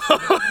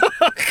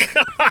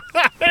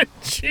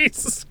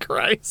 Jesus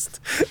Christ.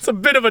 It's a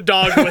bit of a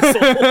dog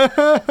whistle.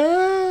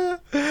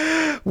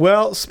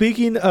 Well,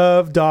 speaking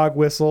of dog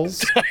whistles.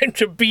 Time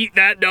to beat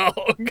that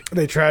dog.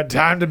 They tried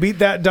time to beat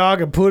that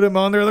dog and put him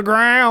under the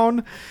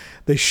ground.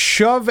 They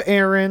shove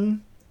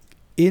Aaron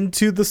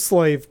into the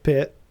slave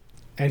pit,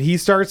 and he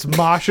starts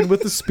moshing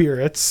with the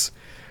spirits.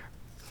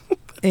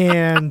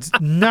 And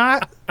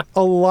not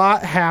a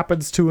lot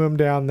happens to him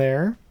down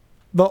there.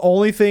 The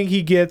only thing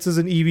he gets is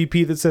an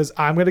EVP that says,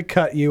 I'm going to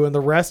cut you. And the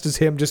rest is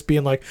him just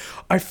being like,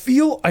 I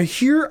feel, I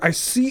hear, I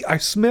see, I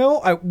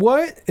smell,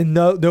 what? And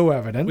no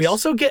evidence. We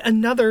also get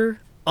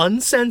another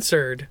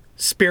uncensored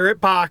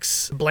Spirit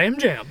Box Blam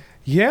Jam.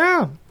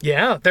 Yeah.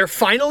 Yeah, they're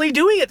finally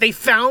doing it. They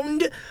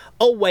found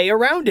a way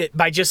around it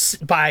by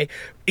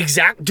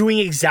doing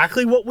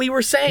exactly what we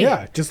were saying.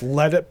 Yeah, just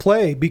let it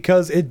play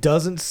because it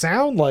doesn't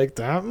sound like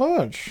that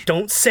much.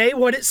 Don't say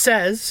what it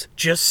says,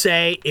 just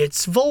say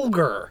it's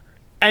vulgar.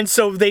 And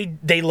so they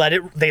let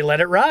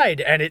it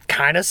ride, and it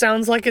kind of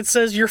sounds like it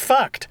says you're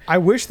fucked. I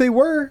wish they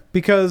were,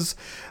 because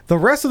the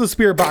rest of the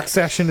spirit box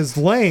session is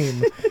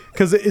lame.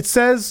 Because it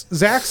says,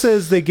 Zach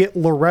says they get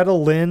Loretta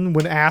Lynn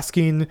when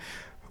asking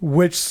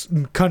which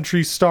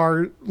country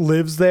star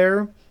lives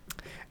there.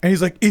 And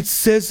he's like, it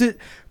says it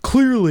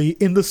clearly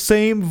in the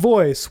same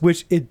voice,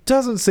 which it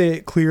doesn't say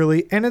it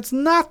clearly, and it's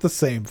not the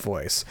same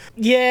voice.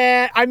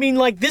 Yeah, I mean,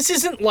 like, this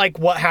isn't like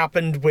what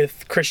happened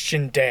with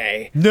Christian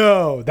Day.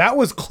 No, that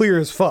was clear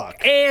as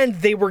fuck. And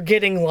they were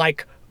getting,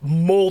 like,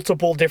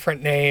 multiple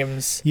different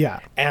names. Yeah.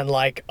 And,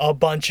 like, a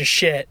bunch of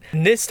shit.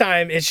 And this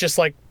time, it's just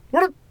like,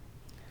 what? And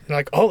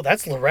like, oh,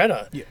 that's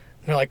Loretta. Yeah.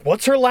 And they're like,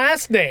 what's her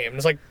last name? And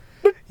it's like,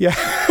 yeah.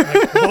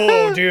 Like,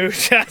 whoa, dude,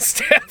 that's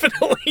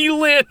definitely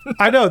Lynn.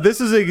 I know. This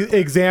is an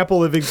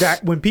example of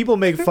when people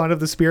make fun of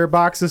the spirit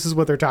box, this is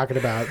what they're talking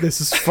about. This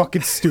is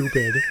fucking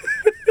stupid.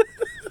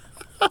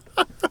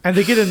 And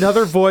they get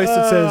another voice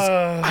that says,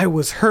 I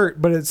was hurt,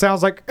 but it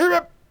sounds like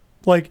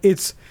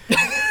it's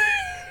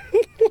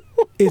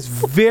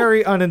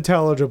very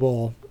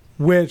unintelligible,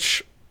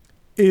 which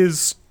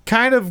is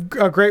kind of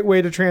a great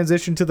way to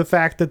transition to the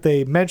fact that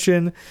they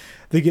mention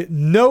they get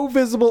no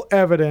visible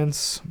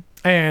evidence.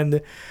 And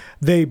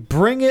they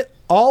bring it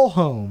all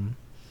home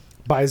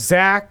by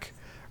Zach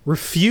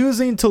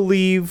refusing to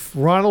leave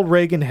Ronald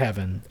Reagan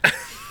heaven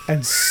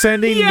and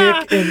sending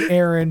Nick and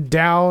Aaron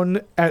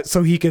down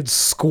so he could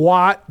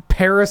squat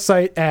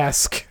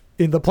parasite-esque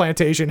in the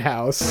plantation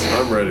house.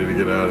 I'm ready to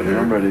get out of here.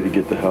 I'm ready to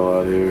get the hell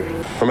out of here.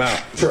 I'm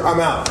out. Sure,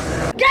 I'm out.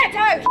 Get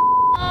out!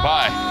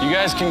 Bye. You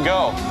guys can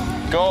go.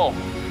 Go.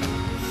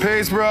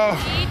 Peace, bro.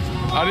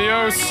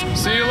 Adios.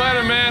 See you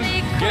later, man.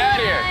 Get out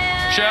of here.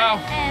 Ciao.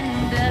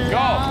 Go.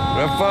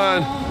 Have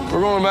fun.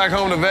 We're going back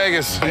home to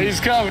Vegas. He's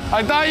coming.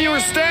 I thought you were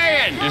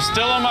staying. You're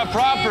still on my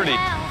property.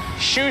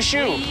 Shoo,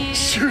 shoo.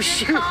 Shoo,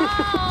 shoo.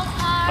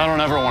 I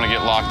don't ever want to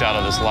get locked out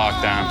of this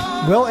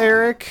lockdown. Well,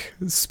 Eric,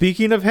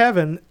 speaking of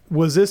heaven,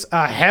 was this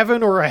a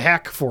heaven or a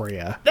heck for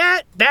you?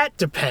 That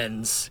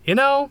depends. You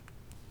know,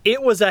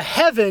 it was a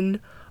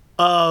heaven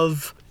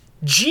of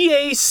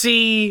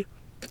GAC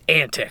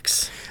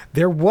antics.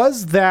 There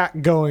was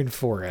that going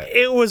for it.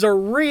 It was a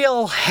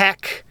real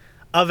heck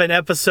of an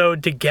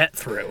episode to get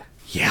through.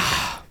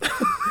 Yeah.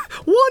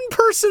 One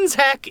person's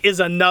heck is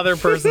another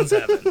person's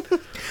heaven.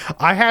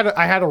 I had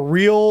a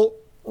real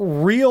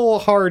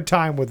hard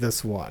time with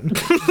this one.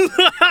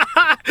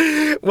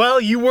 Well,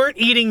 you weren't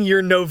eating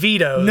your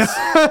Novitos.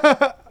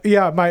 No.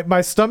 Yeah,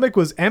 my stomach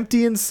was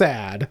empty and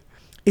sad.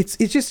 It's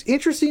just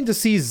interesting to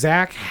see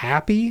Zach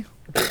happy.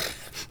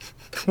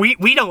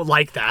 We don't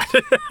like that.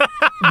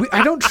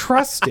 I don't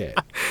trust it.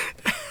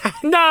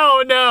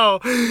 No,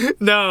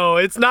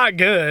 it's not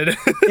good.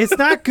 It's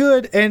not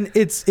good, and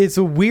it's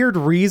a weird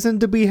reason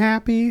to be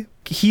happy.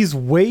 He's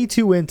way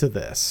too into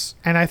this,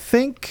 and I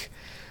think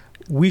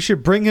we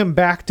should bring him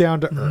back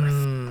down to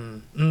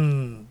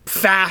earth.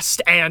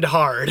 Fast and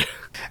hard.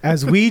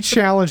 As we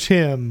challenge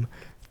him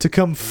to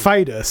come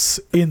fight us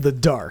in the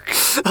dark.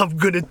 I'm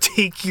gonna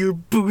take your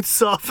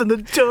boots off in the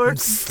dark,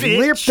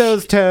 Slip bitch.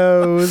 those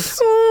toes.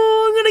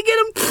 Oh, I'm gonna get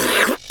him.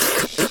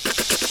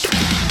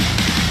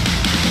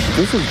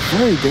 This is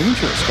very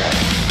dangerous, guys.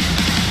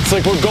 It's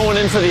like we're going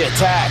in for the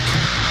attack.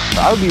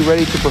 I would be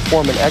ready to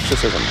perform an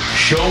exorcism.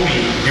 Show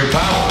me your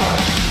power.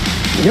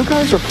 You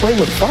guys are playing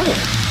with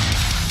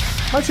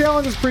fire. My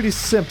challenge is pretty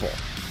simple.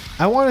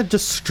 I want to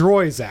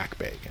destroy Zach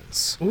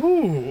Bagans.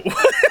 Ooh.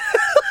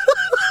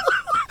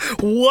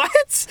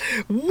 What?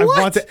 I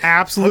want to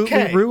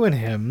absolutely ruin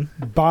him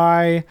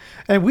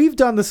and we've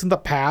done this in the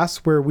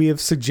past where we have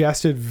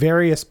suggested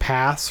various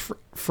paths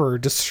for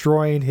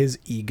destroying his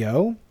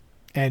ego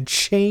and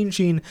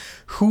changing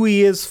who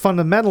he is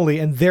fundamentally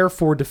and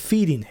therefore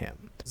defeating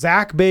him.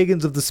 Zach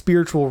Bagans of the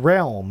spiritual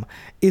realm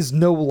is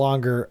no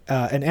longer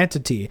an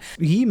entity.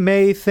 He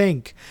may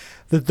think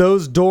that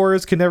those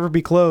doors can never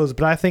be closed,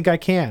 but I think I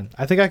can.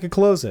 I think I could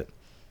close it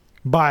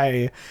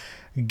by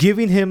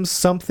giving him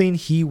something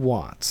he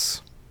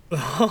wants.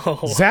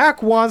 Oh.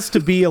 Zach wants to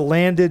be a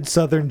landed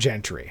Southern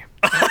gentry.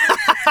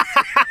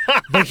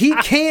 But he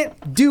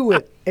can't do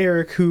it,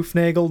 Eric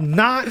Hoofnagel,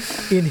 not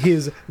in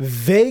his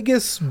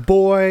Vegas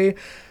boy,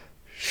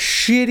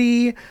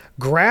 shitty,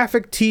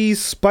 graphic tee,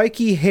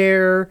 spiky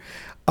hair,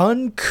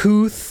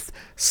 uncouth,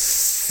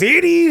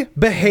 city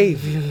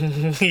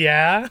behavior.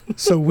 Yeah.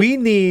 So we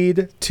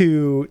need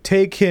to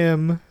take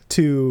him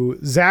to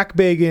Zach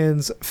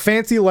Bagans'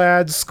 fancy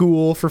lads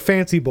school for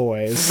fancy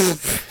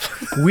boys.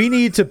 We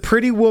need to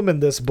pretty woman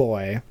this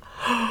boy.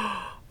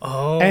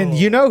 Oh. And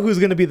you know who's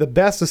going to be the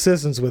best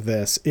assistants with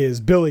this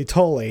is Billy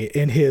Tully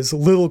in his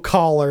little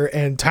collar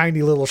and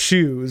tiny little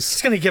shoes.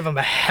 It's going to give him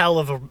a hell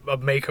of a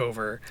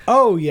makeover.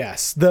 Oh,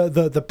 yes.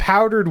 The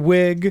powdered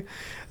wig,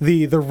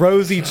 the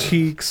rosy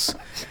cheeks,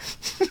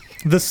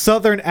 the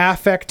southern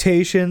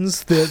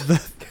affectations,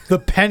 the the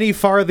penny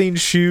farthing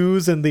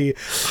shoes and the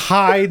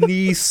high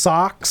knee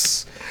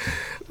socks.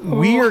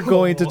 We are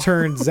going to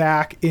turn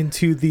Zach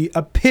into the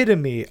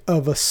epitome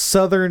of a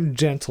Southern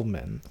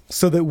gentleman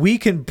so that we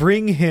can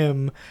bring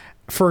him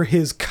for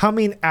his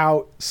coming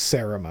out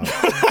ceremony.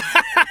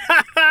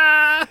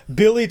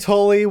 Billy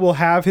Tully will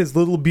have his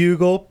little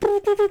bugle.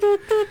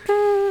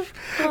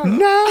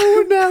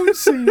 Now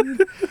announcing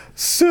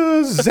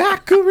Sir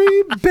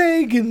Zachary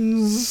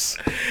Bagans.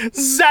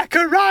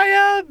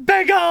 Zachariah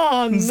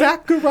Bagon.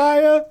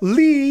 Zachariah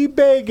Lee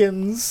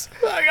Bagans.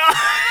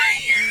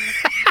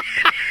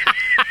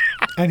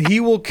 And he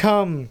will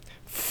come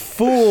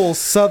full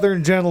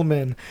Southern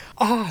gentleman.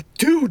 I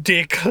do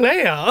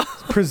declare.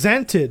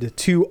 Presented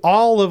to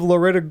all of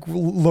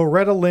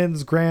Loretta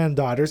Lynn's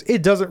granddaughters.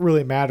 It doesn't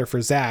really matter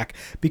for Zach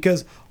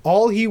because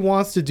all he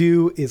wants to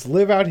do is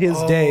live out his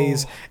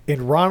days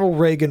in Ronald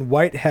Reagan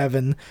white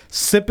heaven,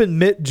 sipping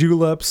mint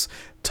juleps,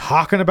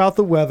 talking about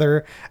the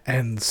weather,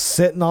 and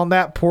sitting on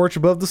that porch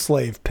above the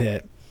slave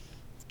pit.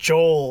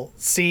 Joel,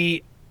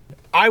 see,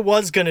 I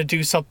was going to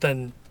do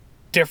something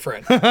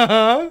different.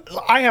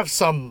 I have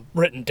some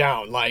written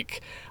down.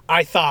 Like,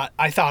 I thought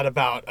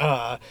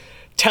about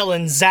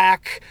telling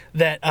Zach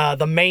that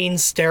the main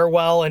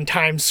stairwell in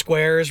Times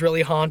Square is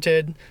really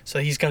haunted, so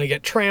he's gonna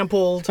get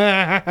trampled.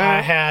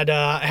 I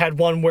had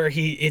one where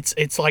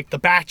it's like The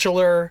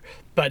Bachelor,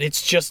 but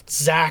it's just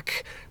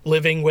Zach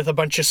living with a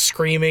bunch of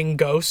screaming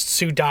ghosts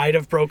who died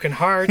of broken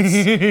hearts.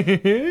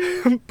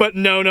 But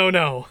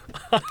no.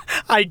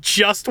 I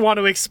just want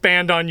to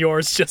expand on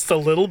yours just a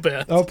little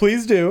bit. Oh,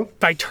 please do.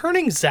 By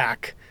turning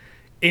Zach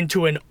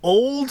into an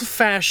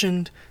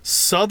old-fashioned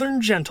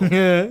Southern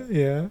gentleman,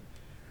 yeah,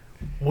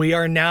 we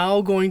are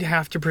now going to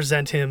have to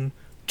present him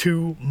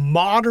to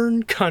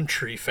modern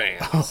country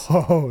fans.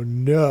 Oh,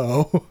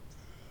 no.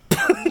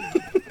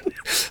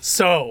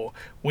 So,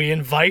 we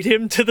invite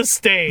him to the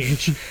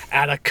stage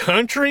at a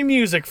country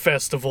music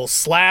festival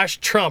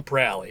 / Trump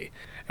rally.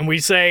 And we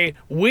say,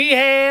 we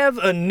have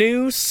a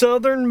new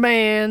Southern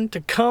man to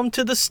come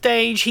to the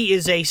stage. He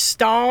is a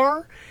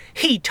star.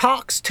 He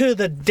talks to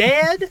the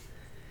dead.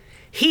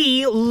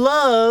 He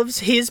loves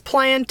his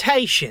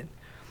plantation.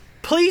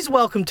 Please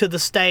welcome to the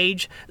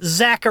stage,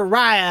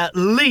 Zachariah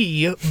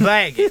Lee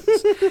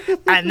Baggins.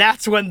 And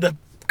that's when the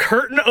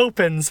curtain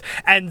opens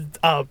and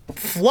a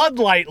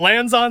floodlight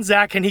lands on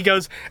Zach and he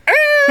goes,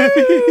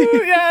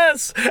 "Ooh,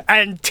 yes,"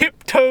 and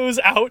tiptoes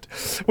out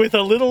with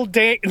a little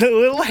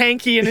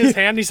hanky in his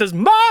hand. He says,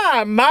 my,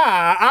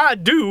 I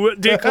do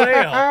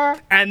declare.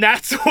 And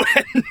that's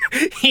when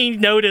he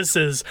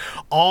notices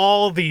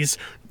all these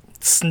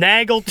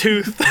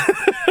snaggletooth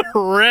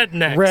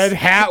rednecks. Red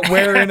hat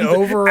wearing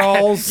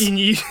overalls. And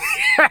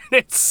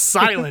it's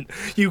silent.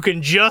 You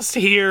can just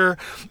hear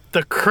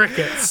the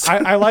crickets.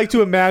 I like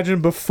to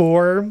imagine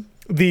before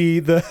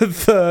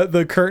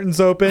the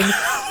curtains open,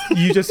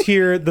 you just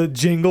hear the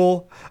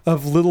jingle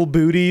of Little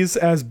Booties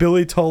as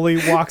Billy Tully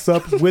walks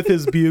up with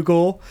his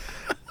bugle.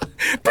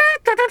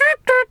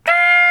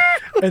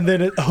 And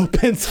then it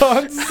opens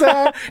on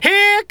Zach.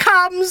 Here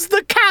comes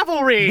the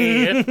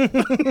cavalry.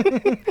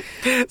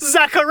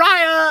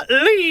 Zachariah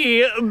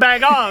Lee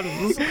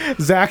Bagons.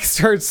 Zach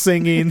starts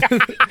singing.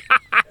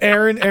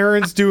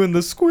 Aaron's doing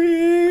the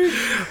squeak.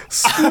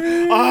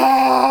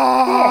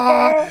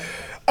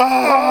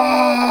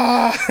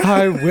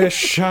 I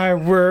wish I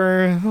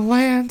were in the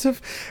land of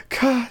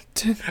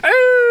cotton.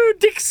 Oh,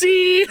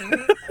 Dixie.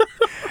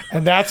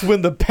 And that's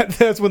when the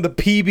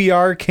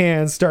PBR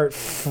cans start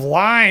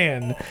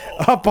flying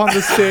up on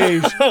the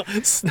stage.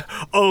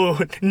 Oh,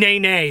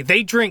 nay.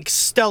 They drink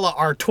Stella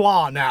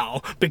Artois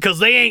now because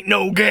they ain't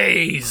no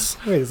gays.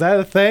 Wait, is that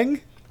a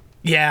thing?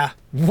 Yeah.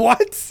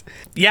 What?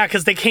 Yeah,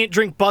 because they can't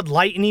drink Bud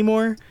Light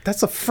anymore.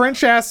 That's a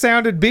French-ass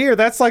sounded beer.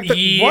 That's like the...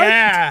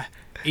 Yeah. What?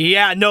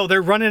 Yeah, no,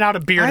 they're running out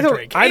of beer to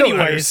drink. I don't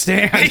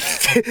understand.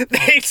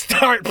 They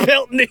start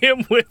pelting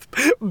him with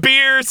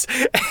beers.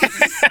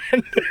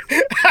 And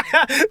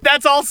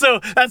that's also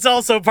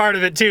part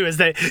of it too, is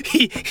that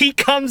he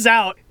comes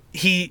out.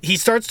 He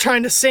starts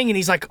trying to sing and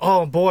he's like,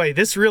 oh boy,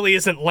 this really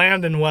isn't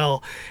landing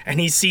well. And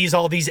he sees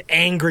all these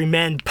angry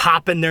men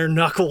popping their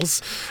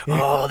knuckles.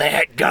 Oh,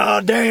 that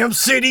goddamn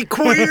city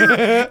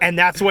queer. And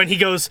that's when he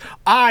goes,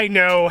 I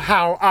know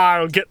how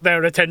I'll get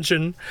their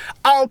attention.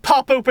 I'll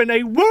pop open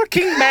a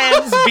working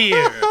man's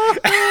beer.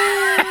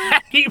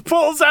 He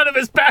pulls out of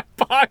his back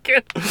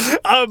pocket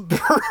a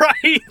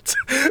bright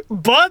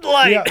Bud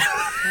Light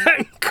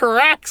and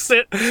cracks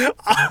it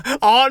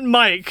on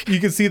mic. You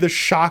can see the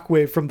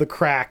shockwave from the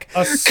crack.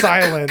 A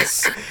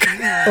silence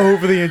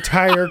over the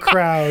entire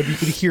crowd. You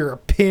can hear a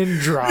pin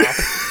drop.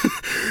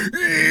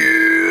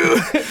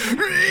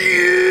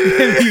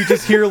 And you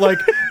just hear like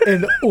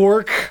an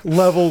orc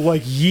level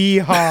like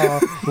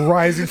yeehaw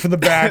rising from the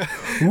back.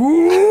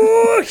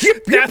 Ooh,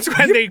 That's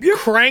when they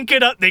crank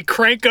it up. They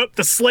crank up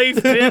the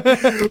slave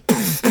pit.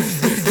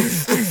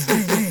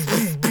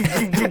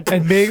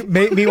 And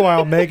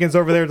meanwhile, Megan's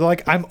over there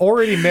like, I'm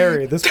already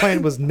married. This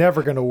plan was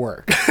never going to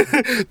work.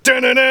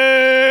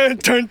 Dun-dun-dun,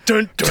 dun,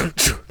 dun, dun,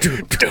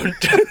 dun, dun,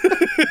 dun.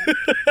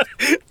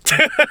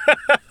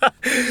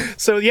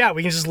 So yeah,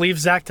 we can just leave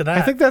Zach to that.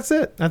 I think that's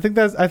it. I think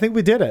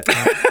we did it.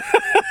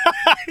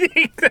 I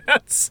think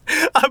that's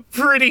a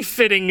pretty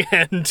fitting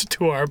end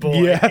to our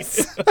boy.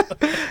 Yes.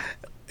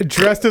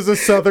 Dressed as a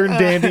Southern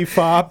dandy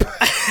fop,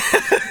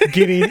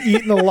 getting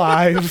eaten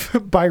alive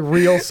by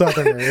real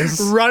Southerners.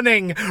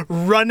 Running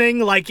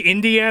like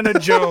Indiana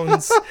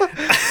Jones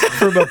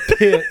from a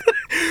pit.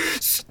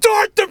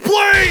 Start the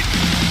plane!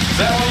 Is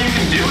that all you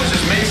can do is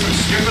just make some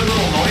stupid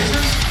little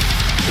noises?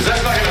 Because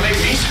that's not going to make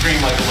me scream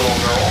like a little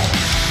girl.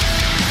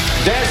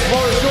 Dance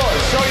floor is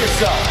yours. Show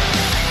yourself.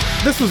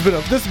 This has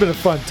been a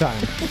fun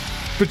time.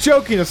 But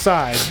joking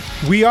aside,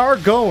 we are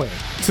going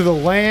to the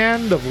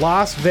land of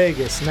Las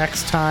Vegas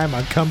next time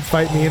on Come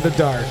Fight Me in the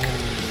Dark.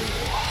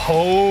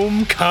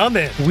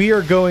 Homecoming. We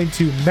are going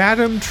to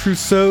Madame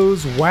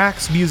Trousseau's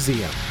Wax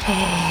Museum.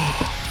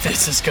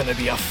 This is going to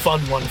be a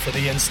fun one for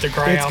the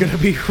Instagram. It's going to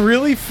be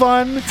really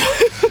fun.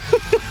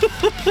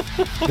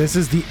 This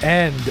is the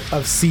end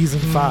of season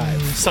 5.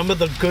 Some of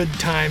the good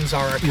times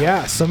are coming.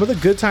 Yeah, some of the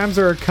good times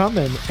are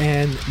coming,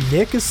 and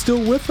Nick is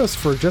still with us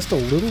for just a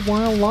little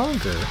while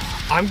longer.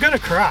 I'm going to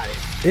cry.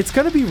 It's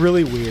going to be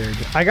really weird.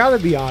 I got to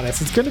be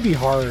honest. It's going to be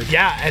hard.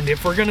 Yeah, and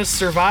if we're going to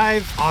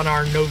survive on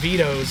our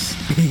Novitos.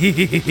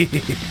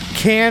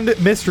 Canned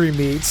mystery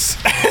meats.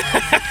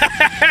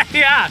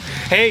 Yeah.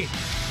 Hey,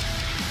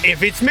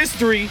 if it's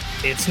mystery,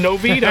 it's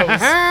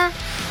Novitos.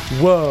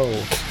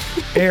 Whoa.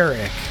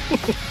 Eric,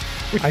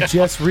 I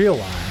just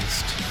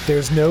realized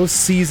there's no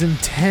season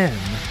 10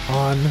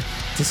 on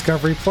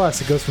Discovery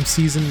Plus. It goes from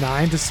season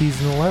 9 to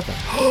season 11.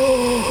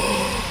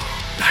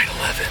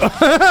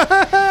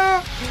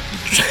 9/11.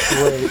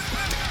 Great.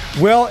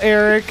 Well,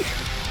 Eric,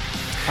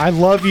 I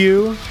love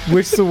you.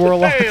 Witches and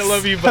Warlocks. Hey, I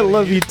love you, buddy. I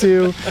love you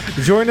too.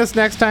 Join us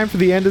next time for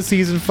the end of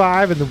season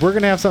 5, and then we're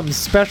going to have something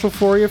special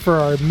for you for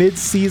our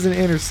mid-season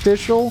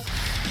interstitial.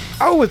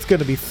 Oh, it's going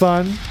to be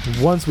fun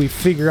once we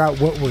figure out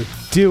what we're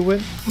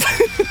doing.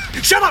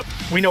 Shut up!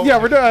 We know. Yeah,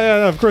 we're doing.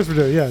 Yeah, of course we're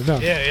doing. Yeah, no.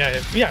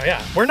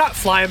 Yeah. We're not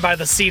flying by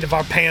the seat of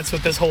our pants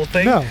with this whole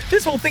thing. No.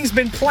 This whole thing's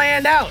been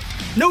planned out.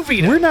 No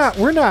veto.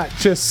 We're not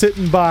just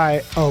sitting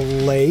by a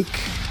lake,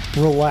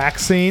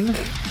 relaxing.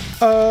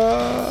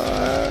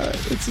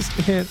 It's just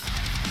a hint.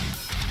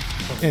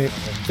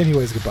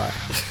 Anyways, goodbye.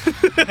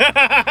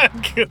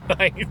 Good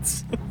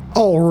night.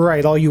 All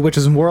right, all you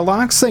witches and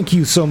warlocks, thank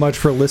you so much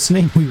for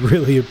listening. We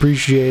really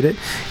appreciate it.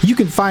 You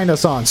can find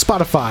us on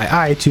Spotify,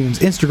 iTunes,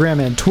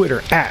 Instagram, and Twitter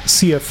at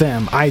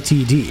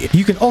CFMITD.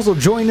 You can also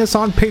join us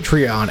on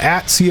Patreon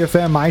at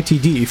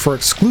CFMITD for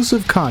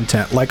exclusive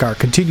content like our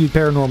continued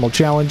Paranormal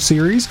Challenge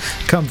series,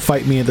 Come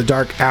Fight Me in the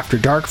Dark After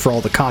Dark for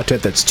all the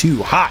content that's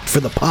too hot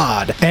for the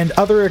pod, and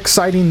other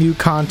exciting new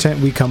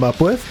content we come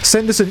up with.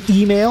 Send us an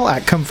email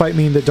at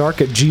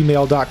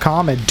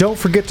comefightmeinthedark@gmail.com, and don't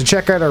forget to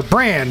check out our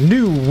brand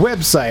new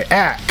website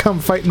at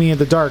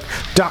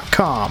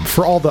comefightmeinthedark.com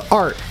for all the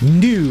art,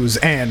 news,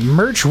 and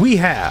merch we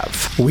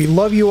have. We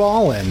love you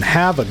all and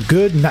have a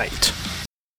good night.